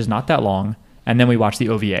one-shot, which is not that long, and then we watch the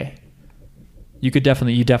OVA. You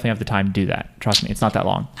definitely have the time to do that. Trust me, it's not that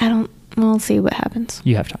long. We'll see what happens.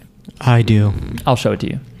 You have time. I do. I'll show it to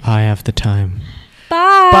you. I have the time.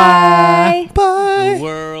 Bye. Bye. The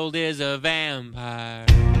world is a vampire.